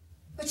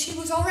 But she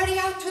was already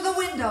out to the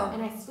window.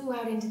 And I flew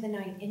out into the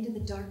night, into the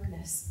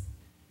darkness.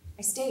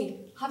 I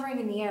stayed, hovering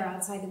in the air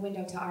outside the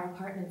window to our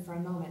apartment for a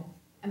moment,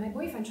 and my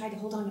boyfriend tried to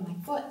hold on to my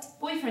foot.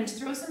 Boyfriend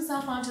throws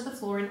himself onto the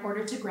floor in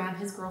order to grab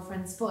his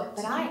girlfriend's foot.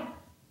 But I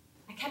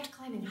kept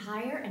climbing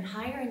higher and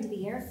higher into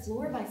the air,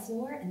 floor by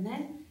floor, and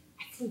then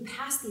I flew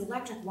past the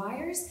electric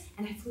wires,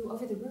 and I flew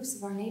over the roofs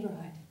of our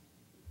neighborhood.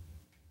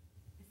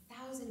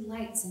 1,000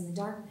 lights in the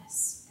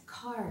darkness, the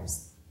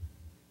cars,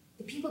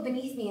 the people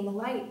beneath me in the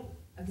light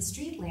of the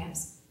street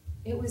lamps.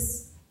 It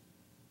was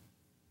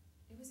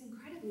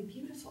incredibly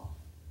beautiful.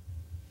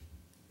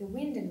 The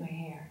wind in my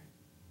hair,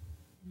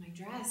 in my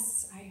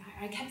dress,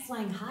 I kept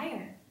flying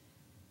higher,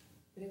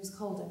 but it was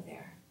cold up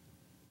there.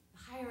 The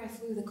higher I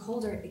flew, the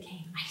colder it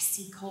became,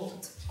 icy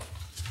cold.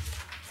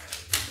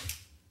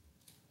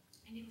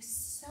 And it was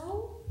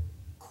so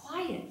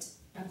quiet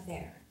up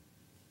there,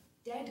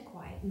 dead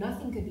quiet,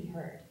 nothing could be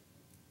heard.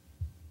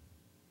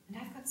 And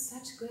I've got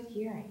such good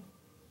hearing.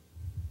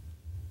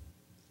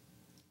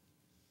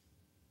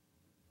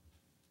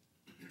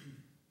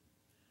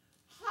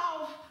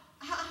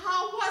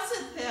 How was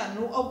it then?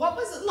 What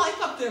was it like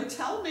up there?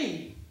 Tell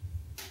me.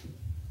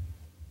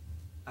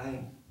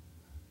 I've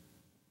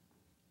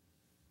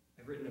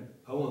written a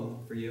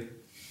poem for you.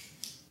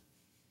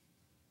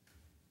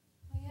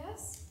 Oh,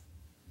 yes?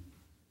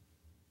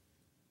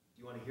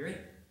 Do you want to hear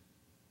it?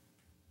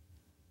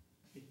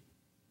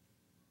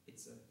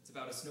 It's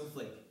about a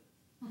snowflake.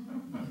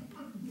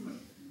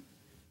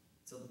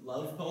 It's a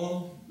love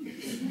poem.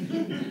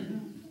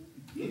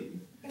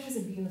 It was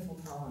a beautiful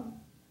poem.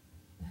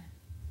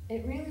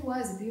 It really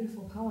was a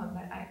beautiful poem,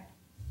 but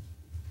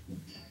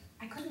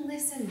I couldn't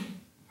listen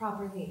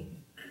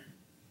properly.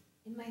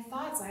 In my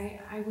thoughts,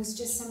 I was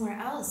just somewhere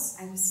else.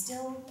 I was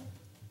still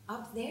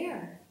up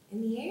there,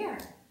 in the air.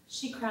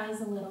 She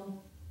cries a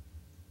little.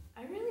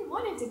 I really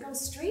wanted to go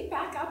straight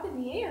back up in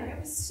the air. It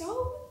was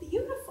so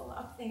beautiful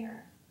up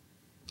there.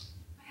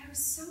 But I was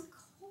so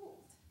cold.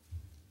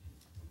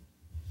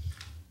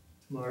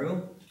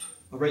 Tomorrow,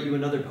 I'll write you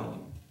another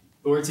poem.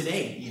 Or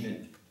today,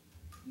 even.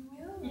 You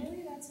will?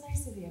 Really? That's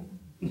nice of you.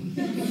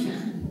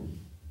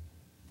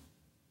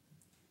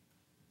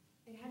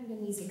 It hadn't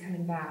been easy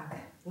coming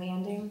back.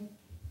 Landing.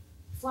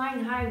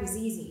 Flying high was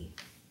easy.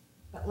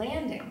 But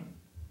landing.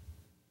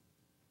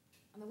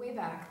 On the way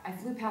back, I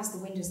flew past the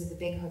windows of the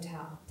big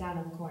hotel, down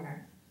in the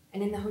corner.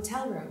 And in the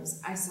hotel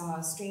rooms, I saw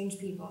strange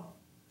people.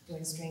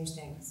 doing strange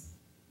things.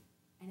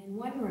 And in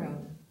one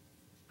room,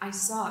 I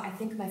saw, I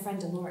think, my friend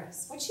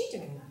Dolores. What's she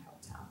doing in that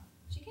hotel?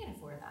 She can't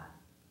afford that.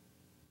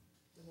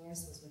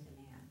 Dolores was with a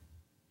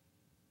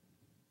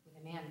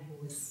man who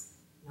was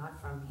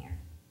not from here.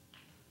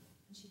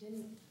 And she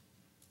didn't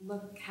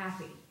look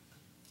happy.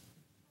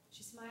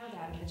 She smiled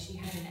at him, but she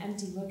had an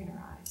empty look in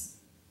her eyes.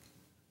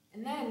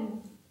 And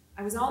then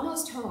I was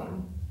almost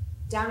home,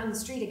 down in the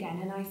street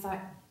again, and I thought,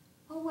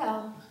 oh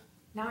well,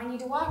 now I need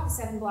to walk the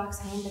 7 blocks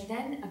home, but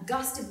then a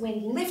gust of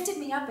wind lifted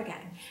me up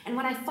again. And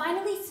when I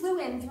finally flew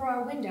in through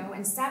our window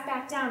and sat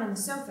back down on the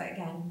sofa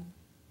again,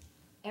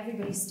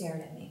 everybody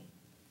stared at me.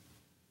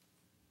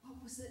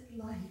 What was it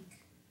like?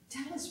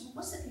 Tell us, what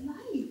was it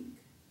like?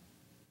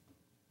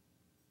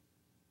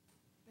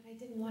 But I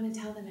didn't want to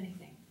tell them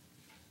anything.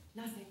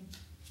 Nothing.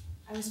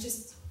 I was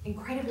just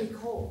incredibly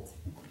cold.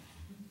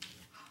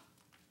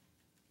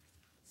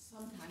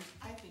 Sometimes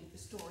I think the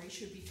story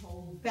should be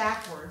told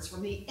backwards,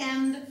 from the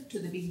end to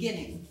the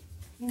beginning.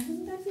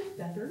 Wouldn't that be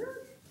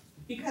better?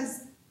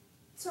 Because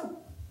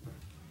so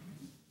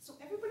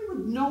everybody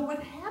would know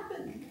what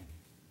happened.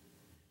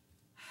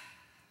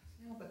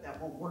 No, but that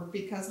won't work,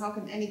 because how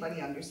can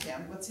anybody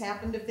understand what's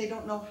happened if they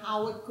don't know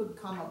how it could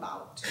come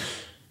about?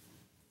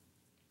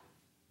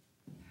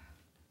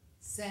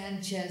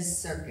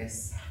 Sanchez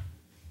Circus.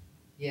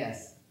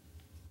 Yes.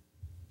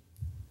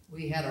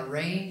 We had a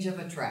range of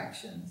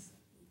attractions.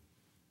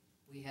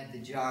 We had the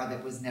jar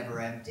that was never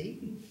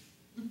empty.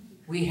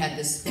 We had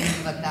the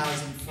spoon of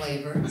 1,000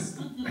 flavors.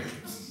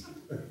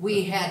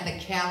 We had the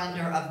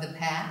calendar of the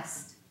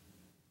past.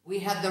 We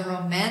had the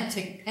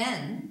romantic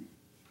pen.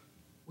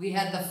 We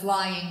had the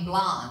flying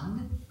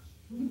blonde.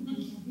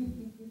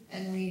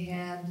 And we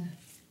had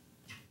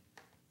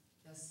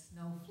the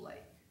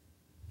snowflake.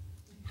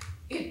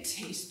 It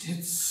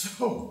tasted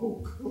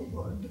so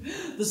good.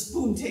 The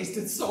spoon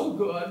tasted so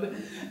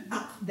good.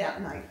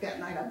 That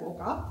night I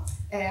woke up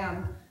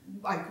and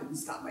I couldn't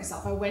stop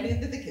myself. I went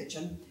into the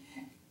kitchen.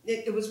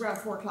 It was around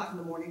 4 o'clock in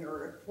the morning,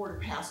 or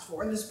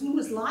 4:15, and the spoon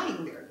was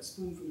lying there, the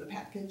spoon from the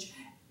package,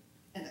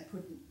 and I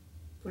couldn't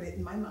put it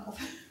in my mouth.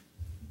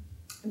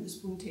 And the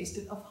spoon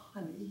tasted of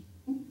honey.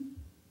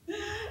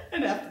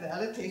 And after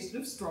that, it tasted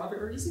of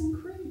strawberries and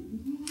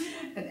cream.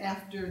 And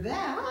after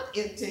that,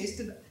 it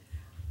tasted...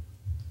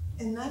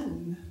 And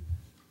then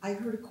I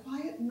heard a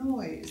quiet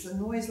noise, a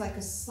noise like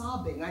a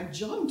sobbing. I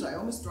jumped, I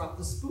almost dropped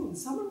the spoon.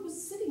 Someone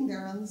was sitting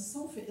there on the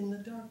sofa in the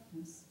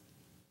darkness.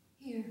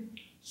 Here.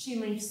 She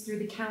leafs through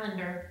the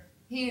calendar.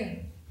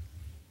 Here.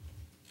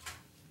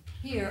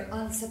 Here,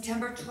 on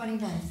September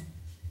 29th.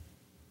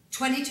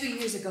 22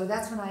 years ago,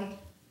 that's when I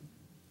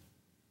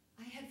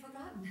had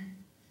forgotten.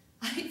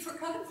 I had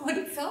forgotten what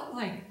it felt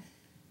like,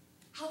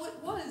 how it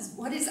was,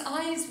 what his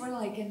eyes were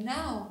like, and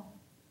now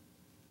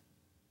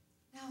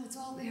it's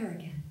all there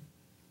again.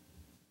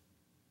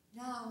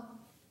 Now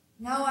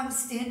I'm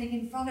standing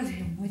in front of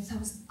him with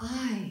those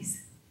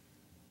eyes,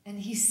 and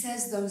he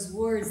says those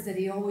words that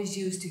he always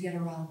used to get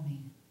around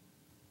me.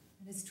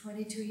 And it's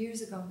 22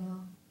 years ago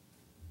now.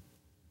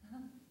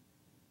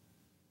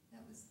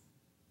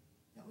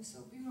 That was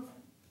so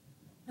beautiful.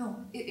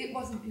 No, it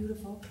wasn't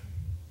beautiful.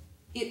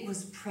 It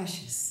was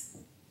precious.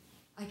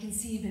 I can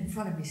see him in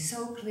front of me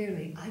so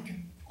clearly. I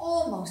can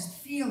almost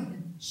feel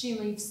him. She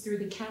leafs through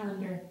the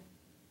calendar.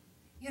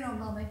 You know,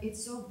 Mama,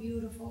 it's so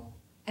beautiful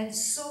and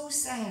so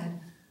sad.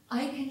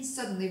 I can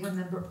suddenly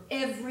remember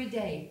every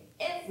day,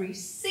 every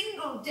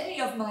single day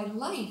of my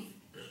life.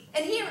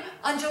 And here,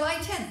 on July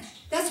 10th,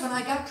 that's when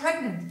I got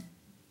pregnant.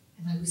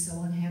 And I was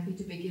so unhappy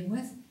to begin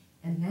with.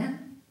 And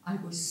then I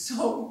was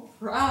so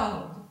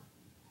proud.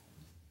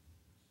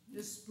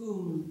 The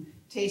spoon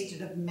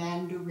tasted of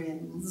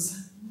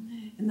mandarins,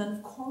 and then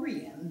of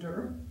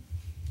coriander.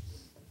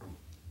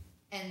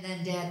 And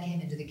then Dad came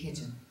into the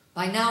kitchen.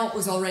 By now it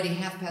was already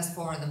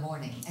 4:30 in the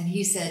morning, and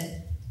he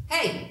said,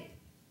 "Hey,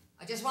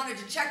 I just wanted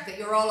to check that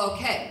you're all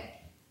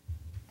okay."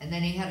 And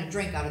then he had a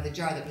drink out of the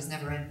jar that was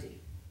never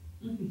empty.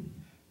 And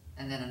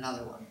then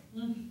another one.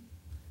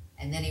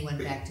 And then he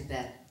went back to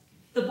bed.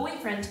 The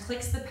boyfriend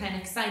clicks the pen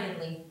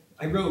excitedly.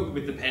 I wrote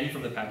with the pen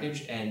from the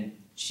package, and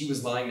she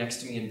was lying next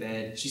to me in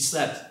bed. She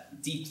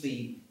slept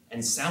deeply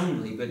and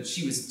soundly, but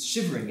she was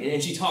shivering,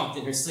 and she talked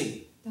in her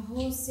sleep. The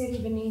whole city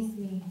beneath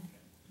me,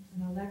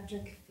 an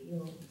electric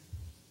field.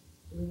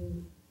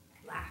 Blue,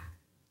 black,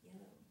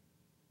 yellow.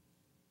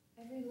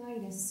 Every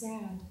light is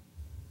sad,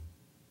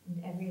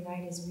 and every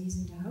light is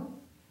reason to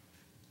hope.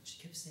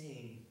 She kept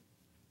saying,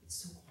 "It's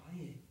so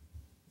quiet.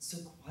 It's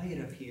so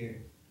quiet up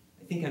here.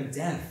 I think I'm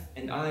deaf,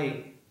 and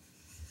I'm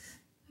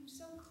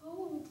so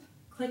cold."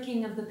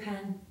 Clicking of the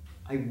pen.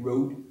 I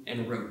wrote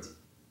and wrote.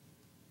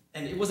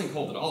 And it wasn't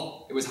cold at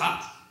all. It was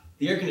hot.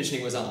 The air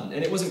conditioning was on,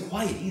 and it wasn't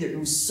quiet either. It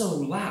was so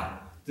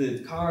loud.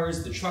 The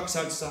cars, the trucks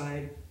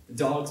outside, the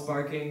dogs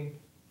barking.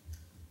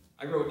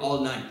 I wrote all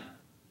night.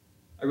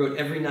 I wrote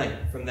every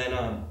night from then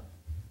on.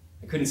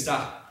 I couldn't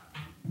stop.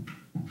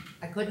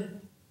 I couldn't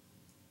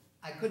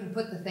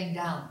put the thing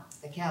down,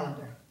 the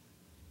calendar.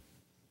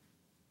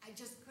 I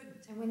just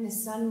couldn't. And when the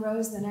sun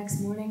rose the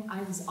next morning,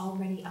 I was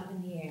already up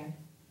in the air,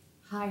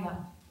 high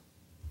up,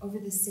 over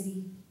the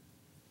city.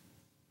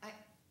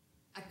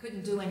 I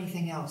couldn't do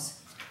anything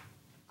else.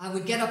 I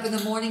would get up in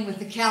the morning with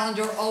the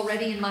calendar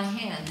already in my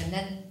hand, and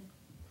then...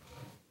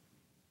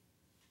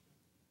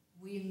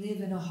 We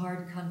live in a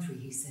hard country,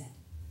 he said.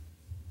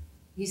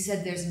 He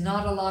said, there's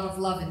not a lot of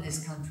love in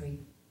this country.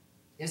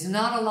 There's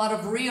not a lot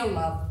of real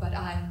love, but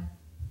I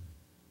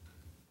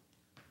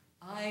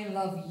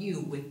love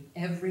you with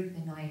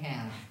everything I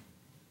have,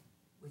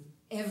 with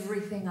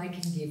everything I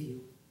can give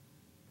you.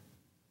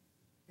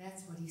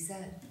 That's what he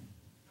said.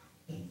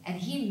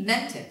 And he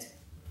meant it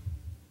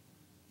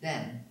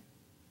then.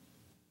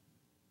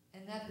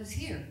 And that was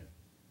here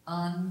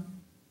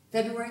on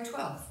February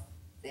 12th.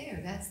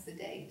 There, that's the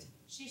date.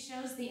 She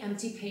shows the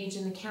empty page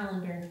in the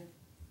calendar.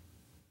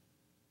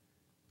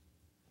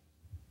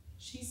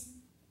 She's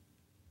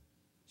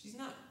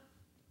not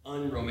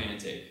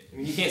unromantic. I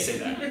mean, you can't say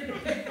that.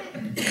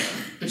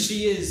 But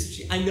she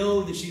is, I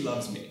know that she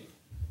loves me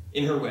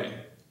in her way.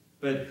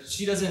 But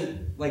she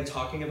doesn't like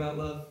talking about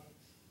love.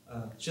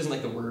 She doesn't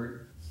like the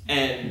word.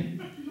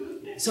 And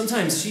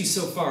sometimes she's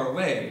so far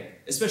away,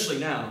 especially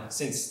now,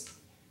 since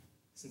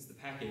the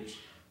package.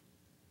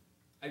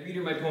 I read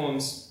her my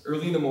poems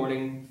early in the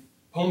morning,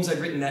 poems I'd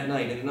written that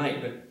night in the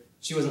night, but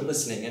she wasn't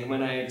listening. And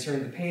when I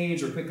turned the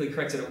page or quickly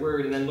corrected a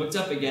word and then looked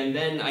up again,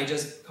 then I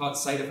just caught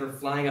sight of her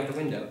flying out the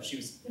window. She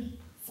was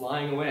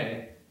flying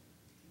away.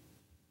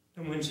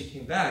 And when she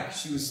came back,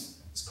 she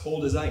was as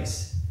cold as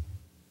ice.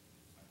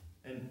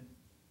 And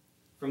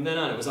from then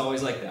on, it was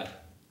always like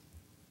that.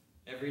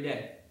 Every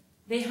day.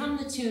 They hummed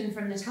a tune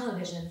from the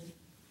television.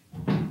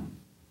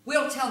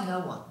 We'll tell no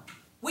one.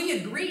 We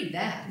agreed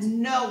that.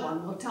 No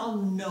one will tell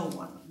no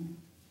one.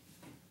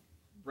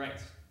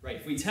 Right.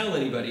 If we tell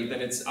anybody,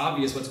 then it's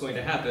obvious what's going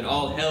to happen.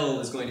 All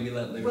hell is going to be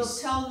let loose. We'll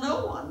tell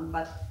no one,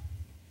 but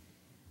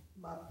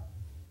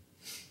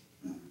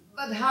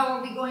how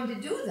are we going to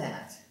do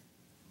that?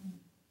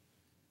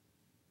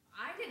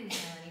 I didn't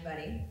tell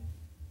anybody.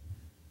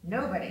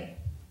 Nobody.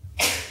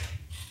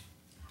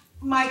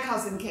 my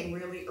cousin came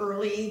really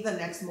early the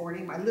next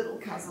morning, my little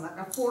cousin. I've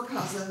got 4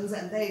 cousins,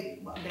 and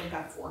they've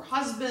got 4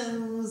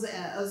 husbands,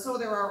 so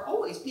there are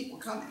always people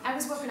coming. I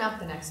was woken up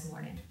the next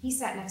morning. He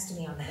sat next to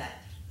me on the bed.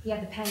 He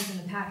had the pens and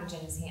the package in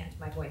his hand,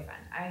 my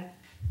boyfriend. I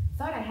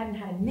thought I hadn't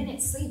had a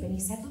minute's sleep, and he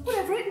said, "Look what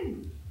I've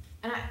written."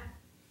 And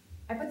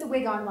I put the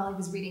wig on while he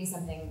was reading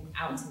something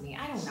out to me.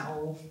 I don't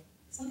know,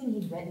 something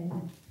he'd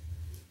written.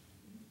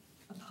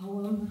 A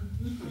poem.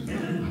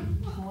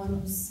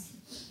 Poems.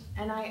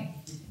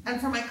 And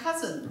for my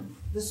cousin,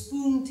 the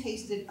spoon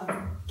tasted of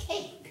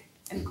cake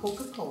and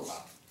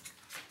Coca-Cola.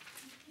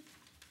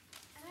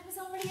 And I was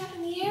already up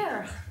in the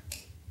air.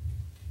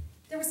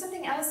 There was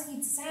something else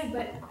he'd said,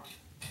 but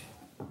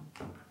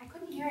I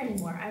couldn't hear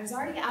anymore. I was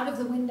already out of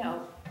the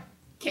window.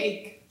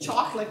 Cake,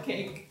 chocolate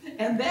cake.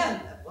 And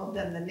then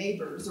the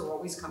neighbors are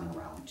always coming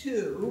around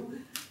too.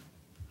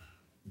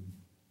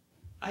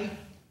 I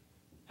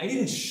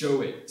didn't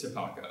show it to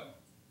Paco.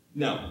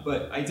 No,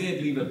 but I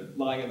did leave it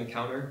lying on the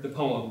counter, the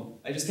poem.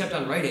 I just kept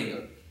on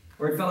writing,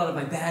 or it fell out of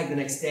my bag the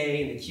next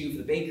day in the queue for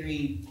the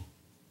bakery.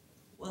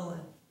 Well,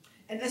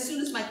 and as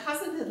soon as my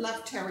cousin had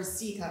left,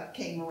 Teresita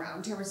came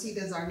around.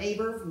 Teresita is our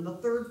neighbor from the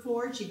 3rd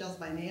floor. She does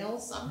my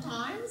nails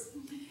sometimes.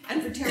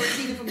 And for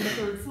Teresita from the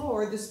 3rd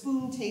floor, the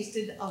spoon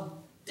tasted of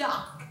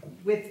duck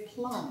with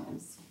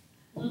plums.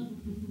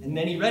 And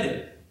then he read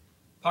it.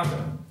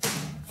 Paco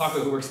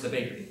who works at the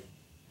bakery.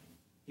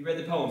 He read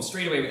the poem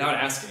straight away without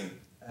asking.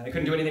 I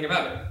couldn't do anything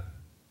about it.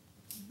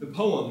 The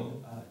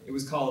poem, it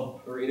is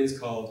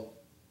called,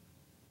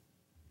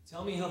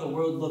 "Tell Me How the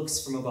World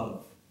Looks from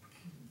Above."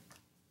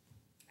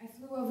 I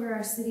flew over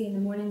our city in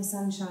the morning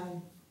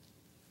sunshine.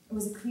 It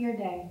was a clear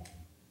day.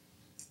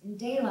 In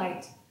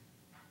daylight,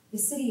 the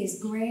city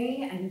is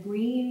gray and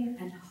green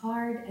and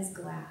hard as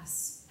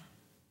glass.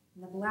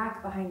 And the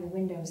black behind the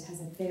windows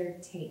has a bitter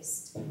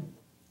taste.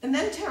 And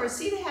then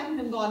Teresita hadn't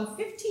been gone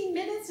 15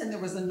 minutes and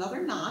there was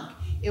another knock.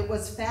 It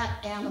was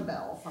Fat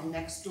Annabelle from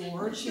next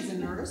door. She's a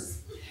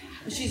nurse.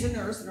 She's a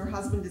nurse and her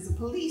husband is a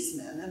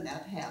policeman, and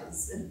that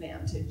has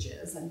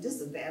advantages and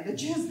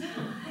disadvantages.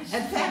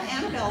 And Fat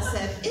Annabelle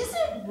said, "Is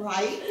it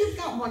right you've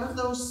got one of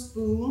those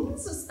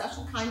spoons, a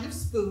special kind of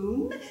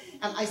spoon?"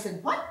 And I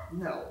said, "What?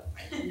 No.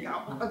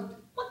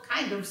 What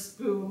kind of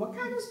spoon? What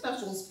kind of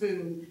special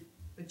spoon?"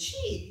 But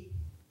she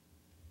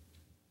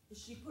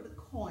put a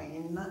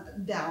coin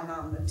down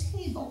on the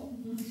table.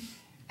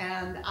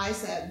 And I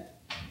said,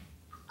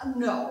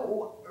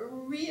 "No,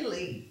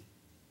 really.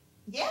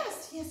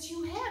 Yes,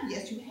 you have,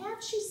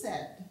 she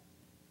said.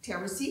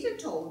 Teresita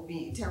told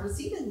me.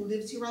 Teresita, who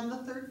lives here on the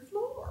 3rd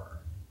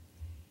floor.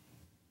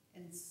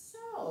 And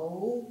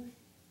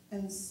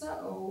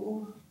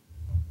so...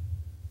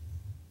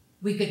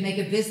 We could make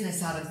a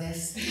business out of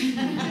this."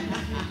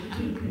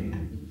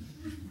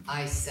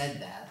 I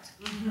said that.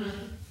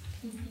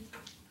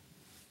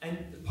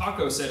 And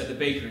Paco said at the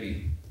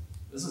bakery,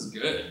 "This is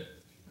good.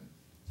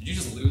 Did you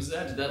just lose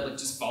that? Did that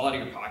just fall out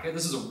of your pocket?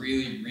 This is a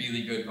really,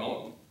 really good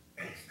poem.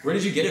 Where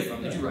did you get it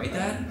from? Did you write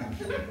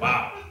that?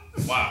 Wow.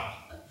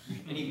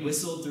 And he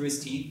whistled through his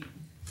teeth.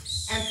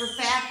 And for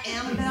fat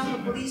Annabelle,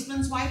 the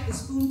policeman's wife, the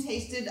spoon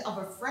tasted of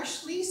a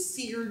freshly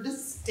seared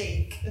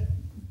steak.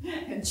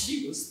 And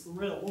she was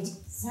thrilled.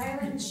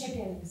 Silent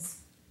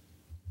chickens,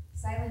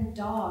 silent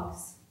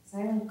dogs,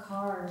 silent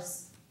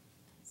cars,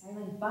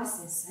 silent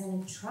buses,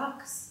 silent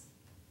trucks,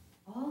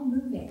 all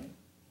moving.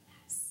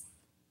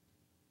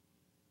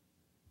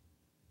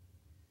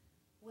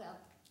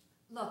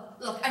 Well,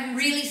 look, I'm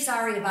really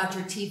sorry about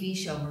your TV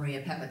show, Maria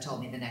Peppa told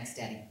me the next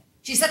day.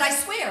 She said, I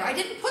swear, I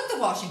didn't put the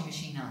washing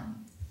machine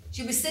on.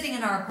 She was sitting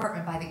in our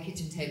apartment by the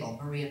kitchen table,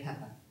 Maria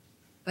Peppa.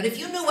 But if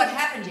you knew what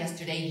happened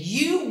yesterday,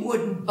 you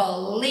wouldn't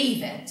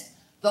believe it.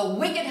 The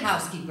wicked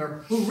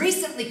housekeeper, who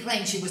recently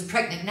claimed she was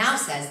pregnant, now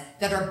says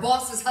that her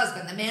boss's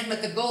husband, the man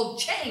with the gold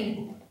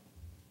chain.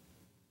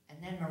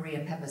 And then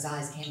Maria Peppa's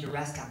eyes came to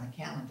rest on the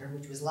calendar,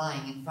 which was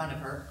lying in front of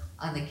her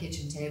on the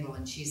kitchen table,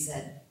 and she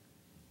said,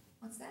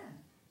 what's that?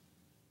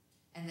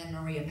 And then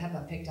Maria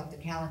Peppa picked up the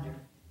calendar,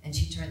 and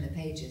she turned the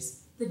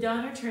pages. The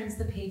daughter turns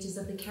the pages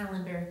of the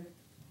calendar.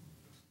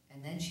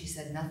 And then she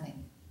said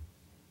nothing.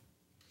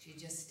 She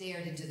just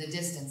stared into the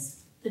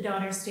distance. The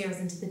daughter stares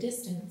into the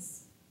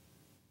distance.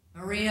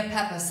 Maria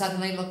Peppa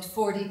suddenly looked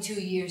 42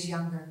 years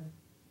younger,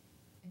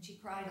 and she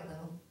cried a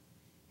little.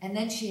 And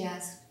then she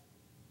asked,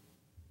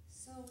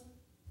 so,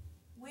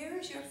 where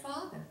is your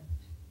father?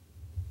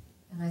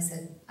 And I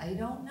said, I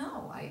don't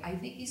know. I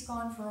think he's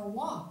gone for a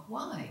walk.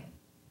 Why?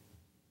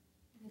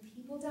 And the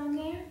people down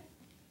there?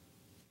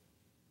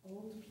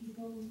 Old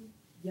people,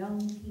 young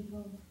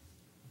people,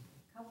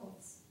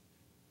 couples.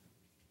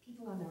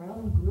 People on their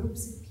own,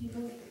 groups of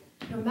people,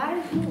 no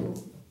matter who,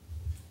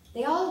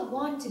 they all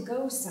want to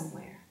go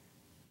somewhere.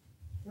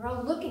 They're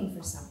all looking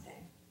for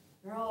something.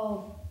 They're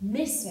all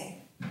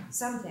missing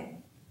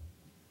something.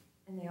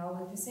 And they all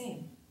look the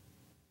same,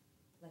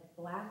 like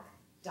black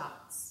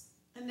dots.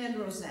 And then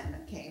Rosanna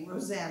came.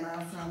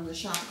 Rosanna from the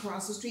shop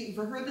across the street, and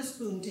for her the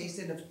spoon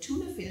tasted of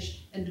tuna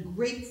fish and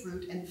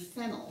grapefruit and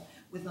fennel,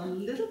 with a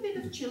little bit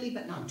of chili,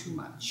 but not too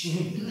much.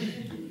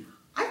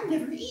 I've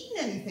never eaten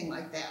anything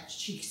like that,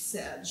 she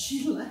said.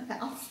 She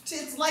laughed.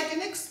 It's like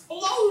an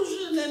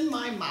explosion in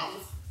my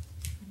mouth.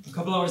 A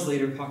couple hours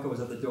later, Paco was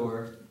at the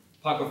door.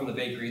 Paco from the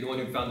bakery, the one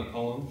who found the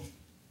poem. And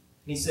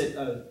he said,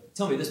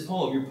 tell me, this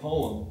poem, your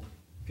poem,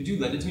 could you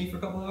lend it to me for a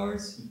couple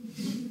hours?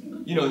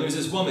 You know, there's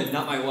this woman,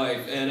 not my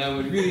wife, and I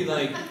would really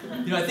like,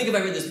 you know, I think if I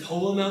read this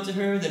poem out to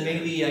her, then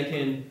maybe I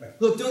can,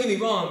 look, don't get me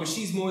wrong, but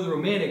she's more the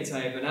romantic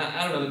type, and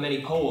I don't know that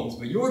many poems,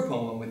 but your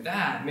poem, with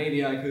that,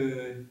 maybe I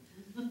could...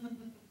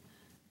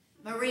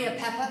 Maria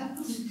Peppa?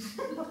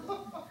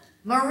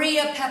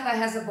 Maria Peppa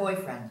has a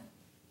boyfriend.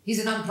 He's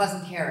an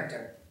unpleasant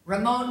character.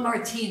 Ramon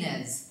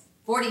Martinez.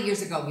 40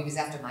 years ago, he was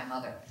after my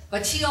mother.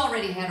 But she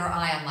already had her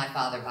eye on my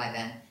father by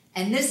then.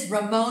 And this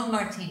Ramon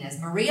Martinez,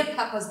 Maria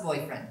Peppa's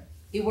boyfriend,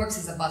 he works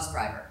as a bus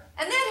driver.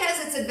 And that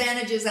has its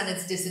advantages and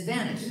its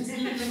disadvantages.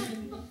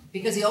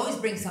 Because he always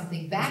brings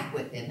something back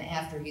with him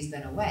after he's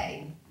been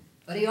away.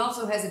 But he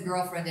also has a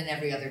girlfriend in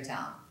every other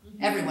town.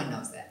 Everyone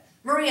knows that.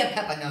 Maria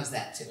Peppa knows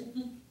that too.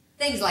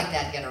 Things like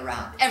that get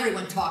around.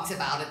 Everyone talks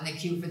about it in the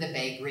queue for the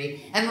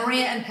bakery. And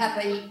Maria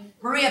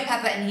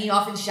Peppa and he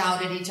often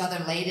shout at each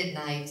other late at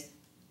night,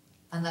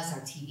 unless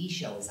our TV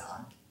show is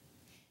on.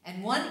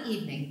 And one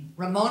evening,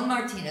 Ramon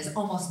Martinez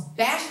almost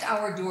bashed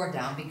our door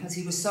down because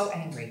he was so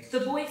angry. The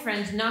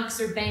boyfriend knocks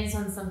or bangs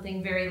on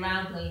something very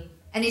loudly.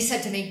 And he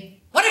said to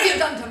me, what have you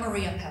done to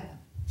Maria Peppa?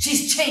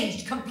 She's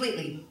changed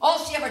completely. All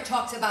she ever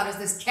talks about is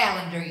this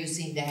calendar you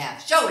seem to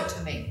have. Show it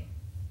to me.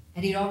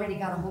 And he'd already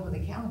got a hold of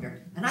the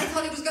calendar. And I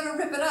thought he was going to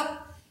rip it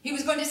up. He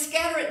was going to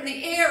scatter it in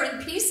the air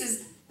in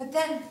pieces. But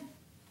then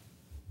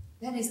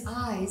his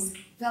eyes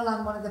fell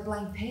on one of the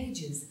blank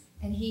pages.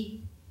 And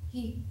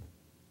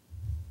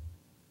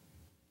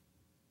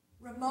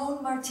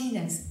Ramon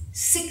Martinez,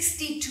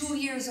 62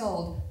 years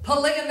old,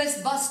 polygamous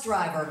bus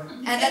driver,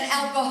 and an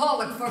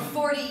alcoholic for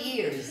 40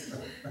 years,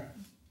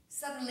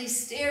 suddenly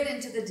stared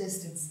into the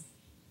distance.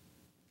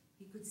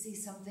 He could see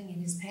something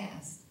in his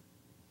past.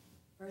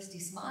 First he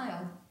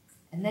smiled,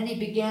 and then he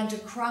began to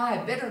cry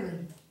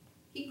bitterly.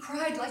 He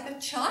cried like a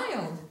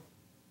child.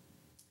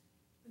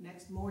 The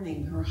next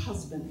morning, her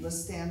husband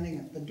was standing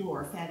at the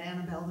door. Fat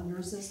Annabelle, the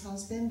nurse's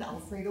husband,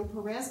 Alfredo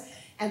Perez.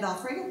 And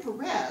Alfredo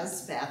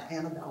Perez, Fat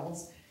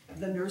Annabelle's,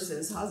 the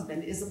nurse's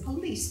husband, is a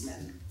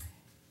policeman.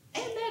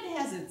 And that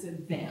has its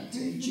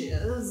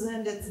advantages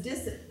and its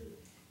disadvantages.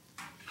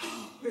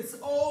 It's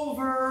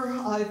over,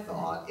 I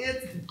thought.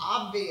 It's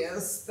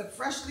obvious. The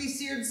freshly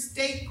seared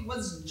steak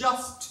was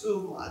just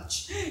too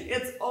much.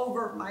 It's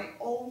over, my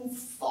own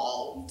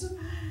fault.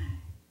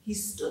 He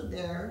stood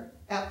there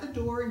at the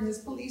door in his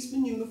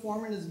policeman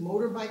uniform, and his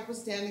motorbike was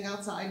standing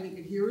outside, and he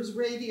could hear his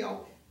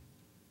radio.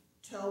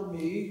 Tell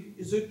me,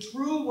 is it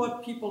true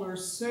what people are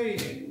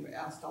saying?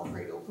 Asked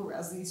Alfredo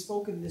Perez, and he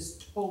spoke in this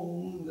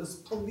tone, this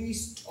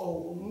police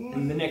tone.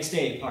 And the next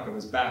day, Paco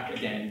was back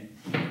again.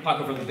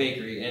 Paco from the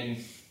bakery, and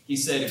he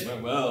said it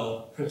went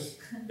well.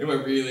 It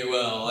went really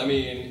well. I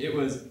mean, it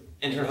was,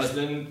 and her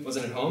husband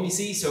wasn't at home, you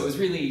see, so it was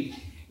really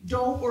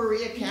Don't worry,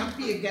 it can't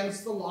be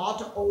against the law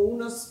to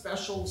own a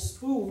special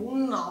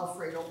spoon,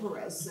 Alfredo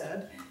Perez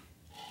said.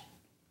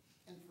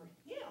 And for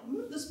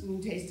him, the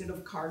spoon tasted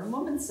of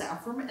cardamom and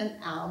saffron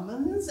and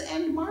almonds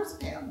and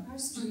marzipan. Our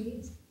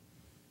street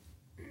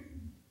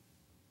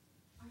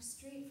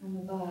from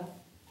above.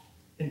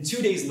 And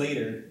 2 days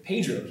later,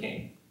 Pedro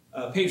came.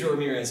 Pedro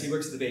Ramirez, he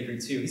works at the bakery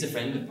too. He's a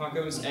friend of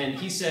Paco's, and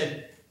he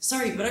said,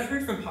 "Sorry, but I've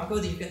heard from Paco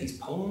that you've got these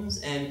poems,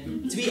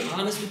 and to be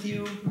honest with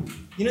you,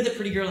 you know the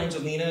pretty girl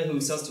Angelina who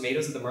sells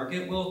tomatoes at the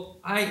market? Well,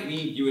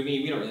 you and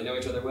me, we don't really know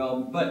each other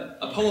well, but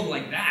a poem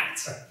like that,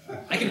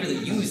 I could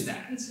really use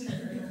that.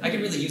 I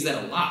could really use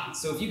that a lot.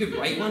 So if you could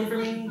write one for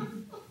me,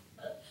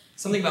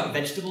 something about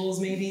vegetables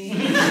maybe."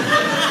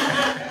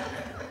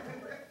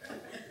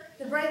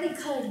 The brightly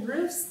colored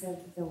roofs,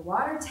 the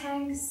water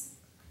tanks.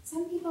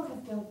 Some people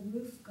have built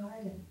roof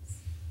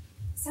gardens.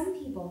 Some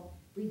people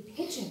breed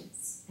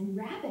pigeons and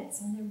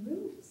rabbits on their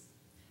roofs.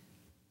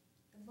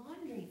 The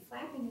laundry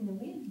flapping in the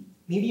wind.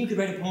 "Maybe you could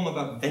write a poem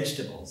about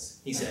vegetables,"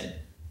 he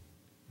said.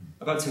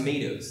 "About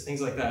tomatoes,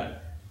 things like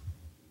that."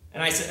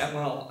 And I said,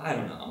 "Well, I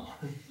don't know."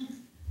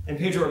 And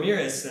Pedro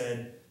Ramirez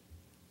said,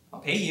 "I'll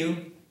pay you."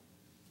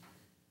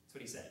 That's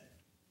what he said.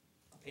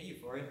 "I'll pay you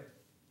for it."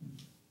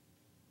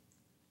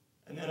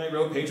 And then I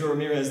wrote Pedro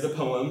Ramirez the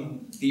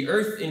poem, "The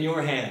Earth in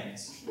Your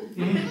Hands."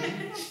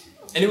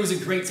 And it was a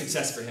great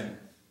success for him.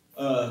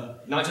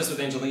 Not just with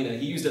Angelina,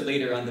 he used it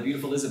later on the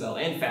beautiful Isabel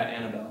and fat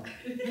Annabelle.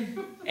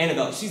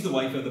 Annabelle, she's the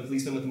wife of the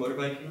policeman with the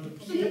motorbike.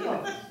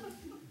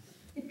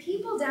 The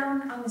people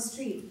down on the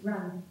street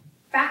run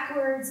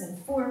backwards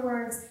and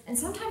forwards, and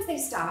sometimes they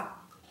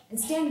stop and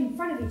stand in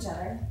front of each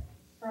other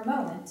for a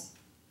moment,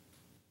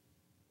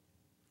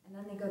 and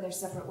then they go their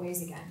separate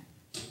ways again.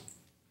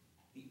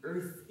 The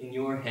Earth in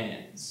Your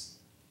Hands.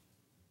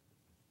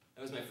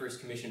 That was my first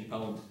commissioned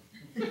poem.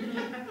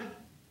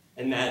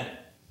 And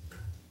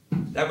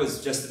that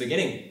was just the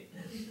beginning.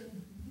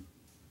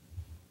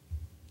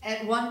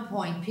 At one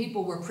point,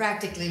 people were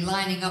practically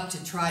lining up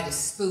to try to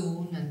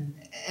spoon, and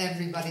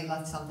everybody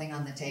left something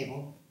on the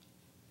table.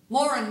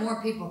 More and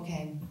more people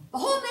came. The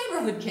whole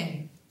neighborhood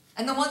came.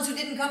 And the ones who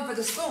didn't come for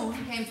the spoon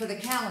came for the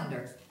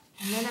calendar.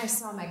 And then I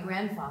saw my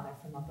grandfather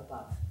from up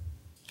above.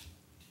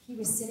 He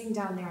was sitting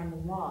down there on the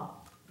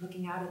wall,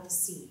 looking out at the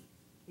sea.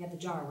 He had the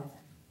jar with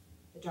him,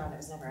 the jar that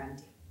was never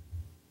empty.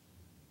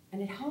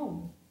 And at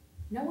home,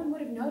 no one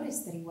would have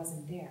noticed that he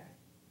wasn't there.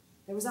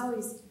 There was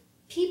always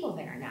people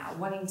there now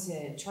wanting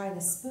to try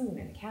the spoon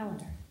and the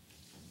calendar.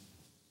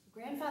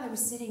 Grandfather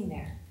was sitting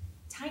there,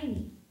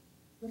 tiny,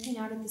 looking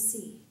out at the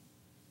sea.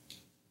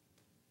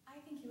 I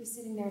think he was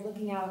sitting there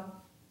looking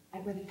out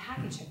at where the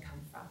package had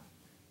come from.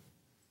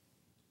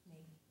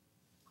 Maybe.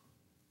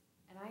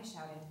 And I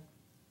shouted,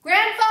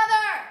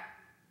 "Grandfather!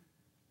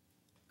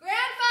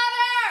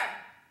 Grandfather!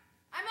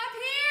 I'm up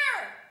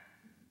here!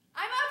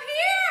 I'm up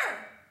here!"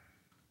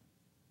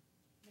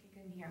 But he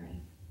couldn't hear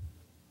me.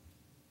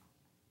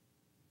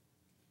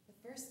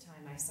 The first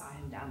time I saw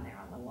him down there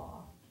on the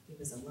wall, he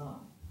was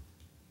alone.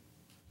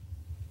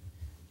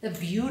 The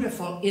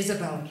beautiful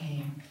Isabel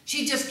came.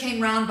 She just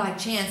came round by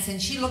chance,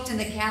 and she looked in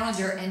the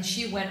calendar and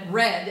she went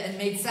red and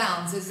made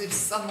sounds as if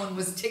someone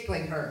was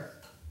tickling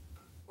her,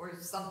 or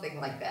something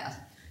like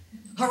that.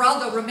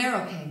 Geraldo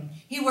Romero came.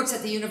 He works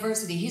at the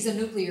university. He's a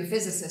nuclear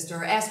physicist or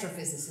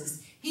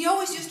astrophysicist. He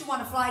always used to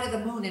want to fly to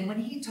the moon, and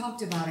when he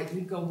talked about it,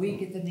 we'd go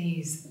weak at the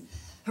knees.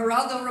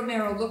 Geraldo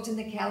Romero looked in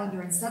the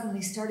calendar and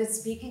suddenly started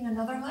speaking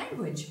another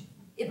language.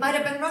 It might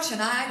have been Russian,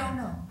 I don't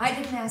know. I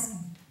didn't ask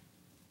him.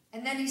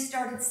 And then he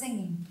started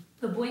singing.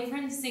 The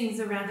boyfriend sings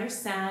a rather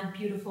sad,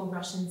 beautiful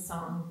Russian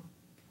song.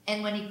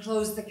 And when he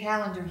closed the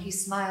calendar, he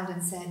smiled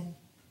and said,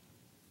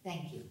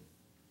 "Thank you."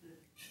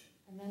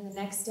 And then the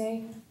next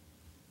day,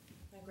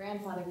 my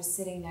grandfather was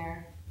sitting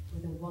there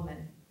with a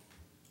woman.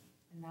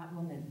 And that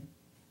woman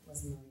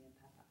was Maria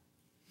Peppa.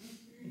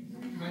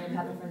 Maria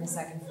Peppa from the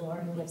second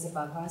floor, who lives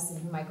above us, and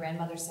who my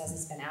grandmother says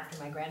has been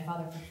after my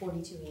grandfather for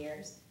 42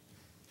 years.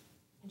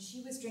 And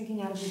she was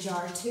drinking out of the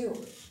jar,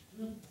 too.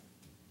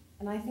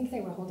 And I think they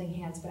were holding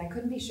hands, but I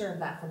couldn't be sure of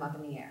that from up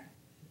in the air.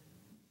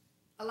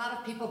 A lot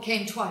of people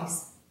came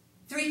twice,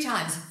 3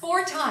 times,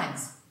 4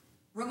 times.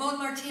 Ramon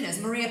Martinez,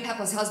 Maria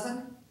Peppa's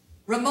husband,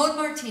 Ramon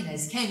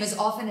Martinez came as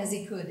often as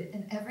he could,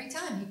 and every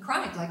time he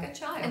cried like a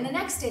child. And the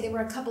next day, there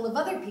were a couple of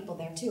other people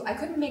there, too. I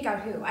couldn't make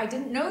out who. I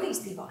didn't know these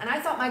people, and I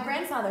thought my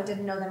grandfather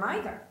didn't know them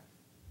either.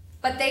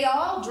 But they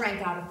all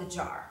drank out of the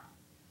jar.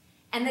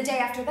 And the day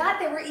after that,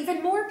 there were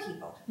even more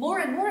people, more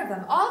and more of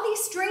them, all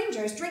these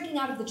strangers drinking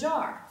out of the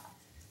jar.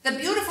 The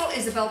beautiful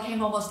Isabel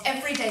came almost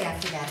every day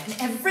after that, and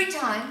every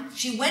time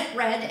she went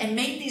red and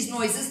made these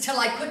noises till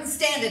I couldn't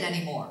stand it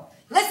anymore.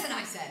 "Listen,"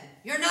 I said,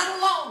 "you're not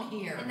alone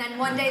here." And then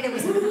one day there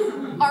was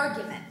an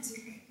argument.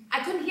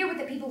 I couldn't hear what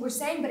the people were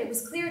saying, but it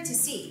was clear to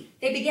see.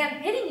 They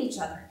began hitting each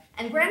other,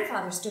 and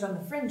grandfather stood on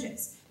the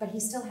fringes, but he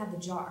still had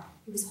the jar.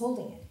 He was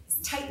holding it as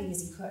tightly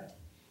as he could.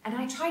 And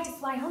I tried to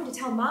fly home to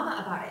tell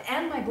Mama about it,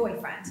 and my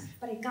boyfriend,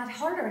 but it got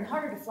harder and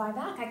harder to fly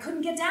back. I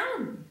couldn't get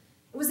down.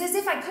 It was as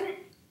if I couldn't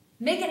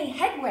make any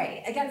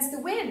headway against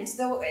the wind,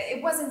 though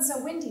it wasn't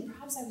so windy.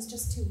 Perhaps I was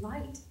just too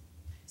light.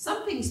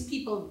 Some things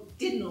people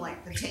didn't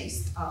like the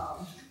taste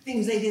of,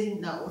 things they didn't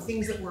know,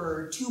 things that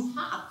were too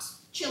hot,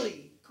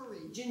 chili, curry,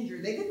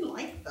 ginger, they didn't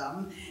like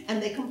them,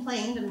 and they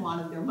complained and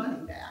wanted their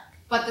money back.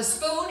 But the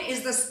spoon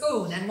is the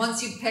spoon, and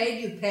once you've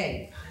paid, you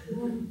paid.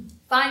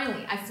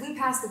 Finally, I flew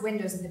past the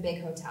windows of the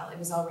big hotel. It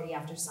was already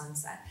after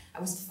sunset.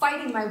 I was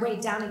fighting my way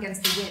down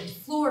against the wind,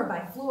 floor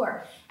by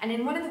floor. And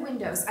in one of the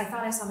windows, I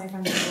thought I saw my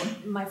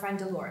friend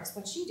Dolores.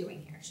 What's she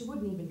doing here? She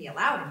wouldn't even be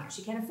allowed in here.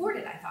 She can't afford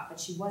it, I thought, but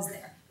she was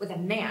there with a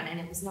man, and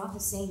it was not the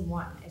same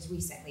one as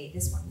recently.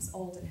 This one was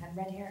old and had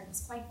red hair and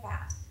was quite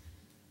fat.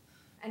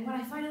 And when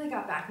I finally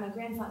got back, my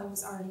grandfather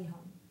was already home.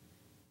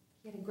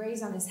 He had a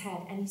graze on his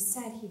head, and he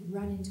said he'd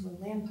run into a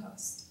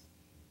lamppost.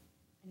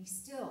 And he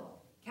still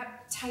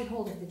kept tight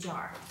hold of the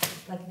jar,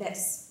 like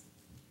this.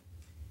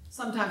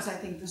 Sometimes I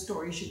think the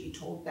story should be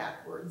told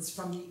backwards,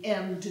 from the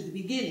end to the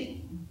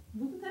beginning.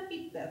 Wouldn't that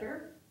be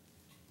better?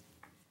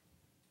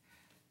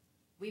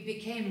 We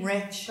became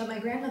rich. But my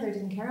grandmother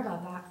didn't care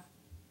about that.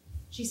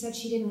 She said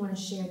she didn't want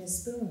to share the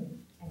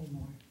spoon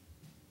anymore.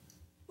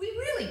 We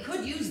really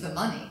could use the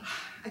money.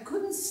 I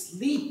couldn't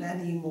sleep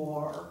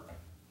anymore.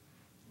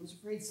 I was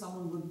afraid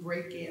someone would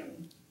break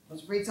in. I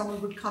was afraid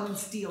someone would come and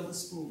steal the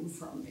spoon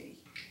from me.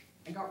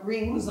 I got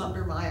rings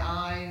under my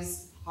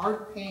eyes,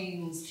 heart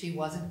pains. She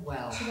wasn't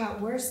well. She got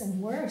worse and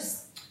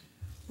worse.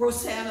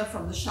 Rosanna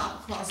from the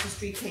shop across the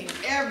street came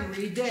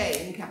every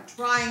day and kept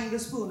trying the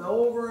spoon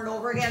over and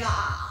over again.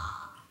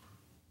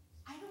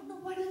 I don't know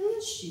what it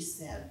is, she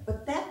said,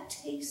 but that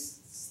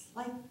tastes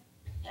like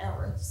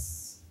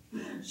Paris,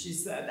 she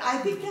said. I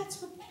think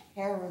that's what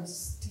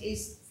Paris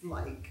tastes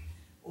like,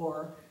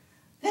 or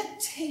that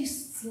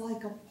tastes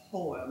like a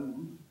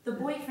poem. The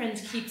boyfriend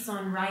keeps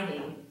on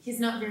writing. He's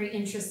not very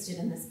interested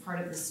in this part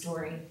of the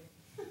story.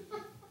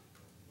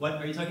 What,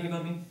 are you talking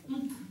about me?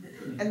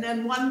 And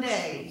then one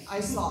day I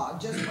saw,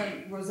 just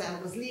when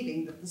Rosanna was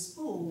leaving, that the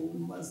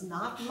spoon was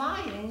not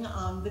lying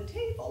on the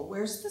table.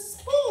 Where's the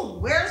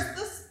spoon? Where's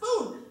the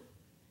spoon?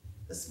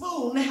 The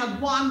spoon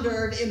had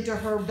wandered into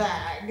her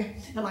bag,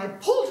 and I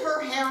pulled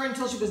her hair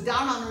until she was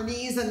down on her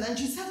knees, and then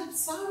she said, I'm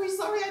sorry,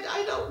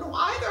 I don't know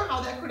either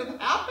how that could have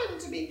happened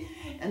to me.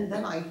 And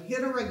then I hit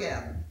her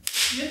again.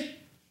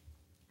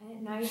 And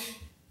at night,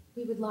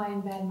 we would lie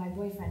in bed, my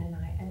boyfriend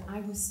and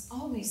I was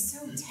always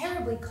so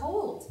terribly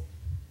cold.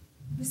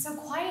 It was so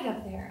quiet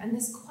up there, and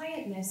this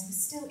quietness was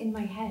still in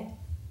my head.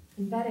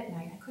 In bed at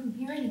night, I couldn't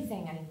hear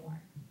anything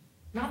anymore.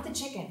 Not the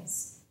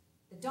chickens,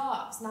 the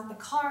dogs, not the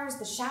cars,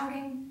 the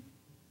shouting.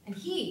 And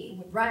he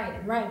would write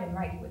and write and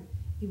write.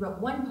 He wrote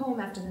one poem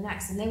after the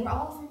next, and they were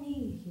all for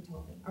me, he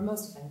told me, or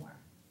most of them were,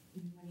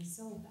 even when he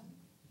sold them.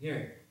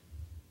 Here,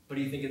 what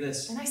do you think of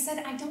this? And I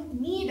said, I don't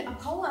need a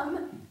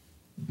poem.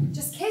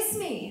 Just kiss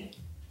me.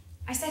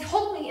 I said,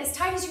 hold me as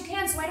tight as you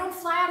can so I don't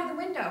fly out of the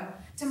window.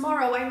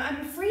 Tomorrow,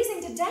 I'm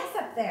freezing to death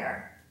up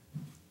there.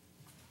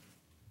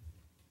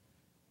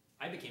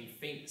 I became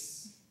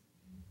famous.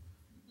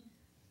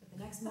 But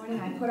the next morning,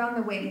 I put on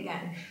the wig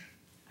again.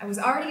 I was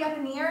already up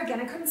in the air again.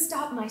 I couldn't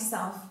stop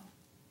myself.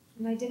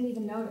 And I didn't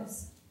even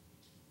notice.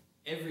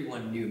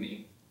 Everyone knew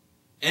me.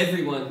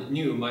 Everyone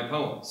knew my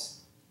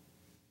poems.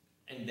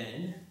 And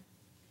then,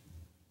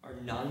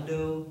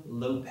 Hernando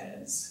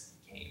Lopez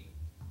came.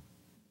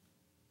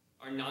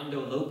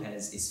 Hernando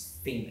Lopez is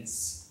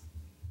famous.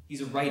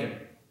 He's a writer.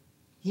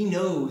 He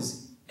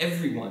knows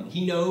everyone.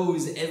 He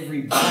knows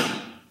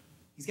everybody.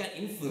 He's got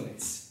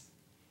influence.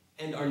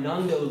 And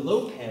Hernando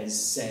Lopez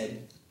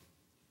said,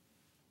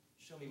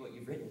 show me what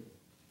you've written.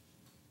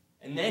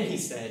 And then he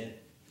said,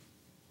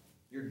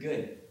 you're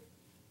good.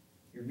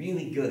 You're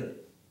really good.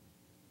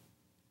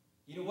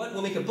 You know what?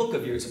 We'll make a book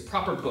of yours, a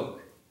proper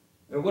book.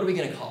 Or what are we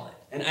going to call it?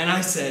 And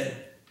I said,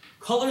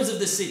 Colors of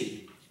the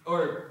City.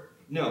 Or,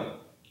 no,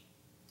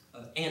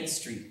 Ant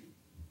Street.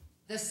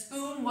 The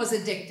spoon was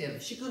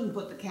addictive. She couldn't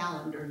put the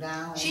calendar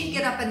down. She'd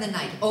get up in the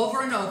night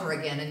over and over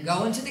again and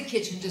go into the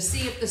kitchen to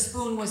see if the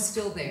spoon was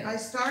still there. I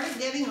started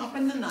getting up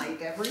in the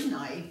night every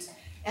night,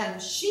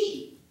 and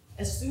she,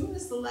 as soon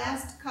as the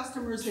last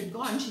customers had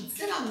gone, she'd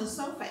sit on the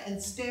sofa and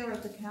stare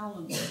at the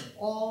calendar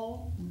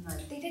all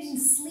night. They didn't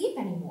sleep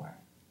anymore.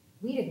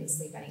 We didn't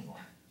sleep anymore.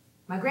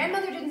 My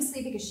grandmother didn't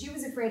sleep because she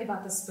was afraid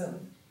about the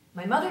spoon.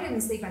 My mother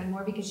didn't sleep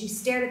anymore because she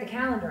stared at the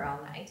calendar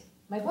all night.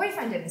 My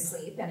boyfriend didn't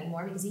sleep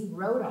anymore because he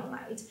wrote all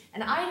night.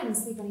 And I didn't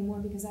sleep anymore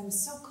because I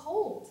was so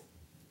cold.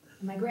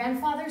 And my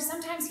grandfather,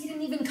 sometimes he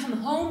didn't even come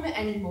home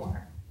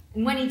anymore.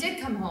 And when he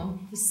did come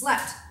home, he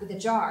slept with a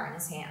jar in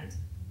his hand.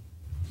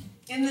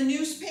 In the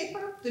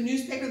newspaper, the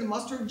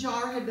mustard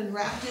jar had been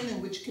wrapped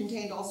in which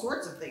contained all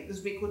sorts of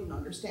things we couldn't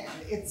understand.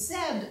 It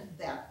said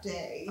that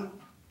day,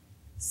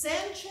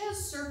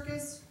 Sanchez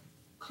Circus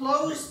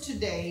closed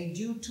today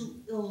due to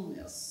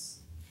illness.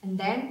 And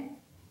then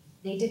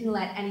they didn't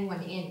let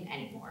anyone in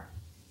anymore.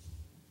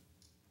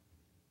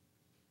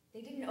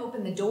 They didn't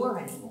open the door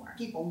anymore.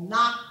 People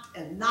knocked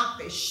and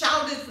knocked, they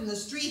shouted from the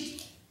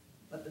street,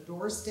 but the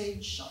door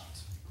stayed shut.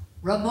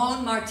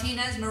 Ramon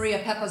Martinez, Maria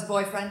Pepa's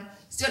boyfriend,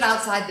 stood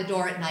outside the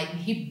door at night and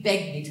he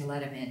begged me to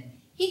let him in.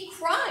 He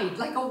cried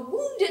like a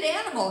wounded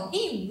animal.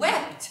 He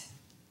wept.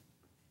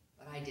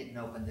 But I didn't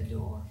open the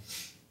door.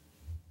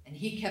 And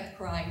he kept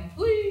crying,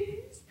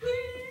 please,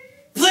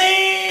 please.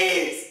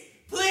 Please!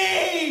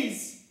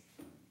 Please!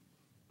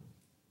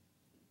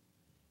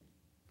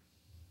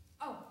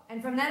 Oh,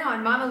 and from then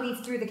on, Mama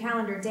leafed through the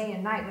calendar day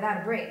and night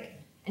without a break.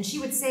 And she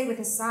would say with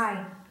a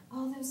sigh,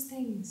 all those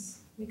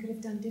things we could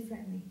have done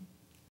differently.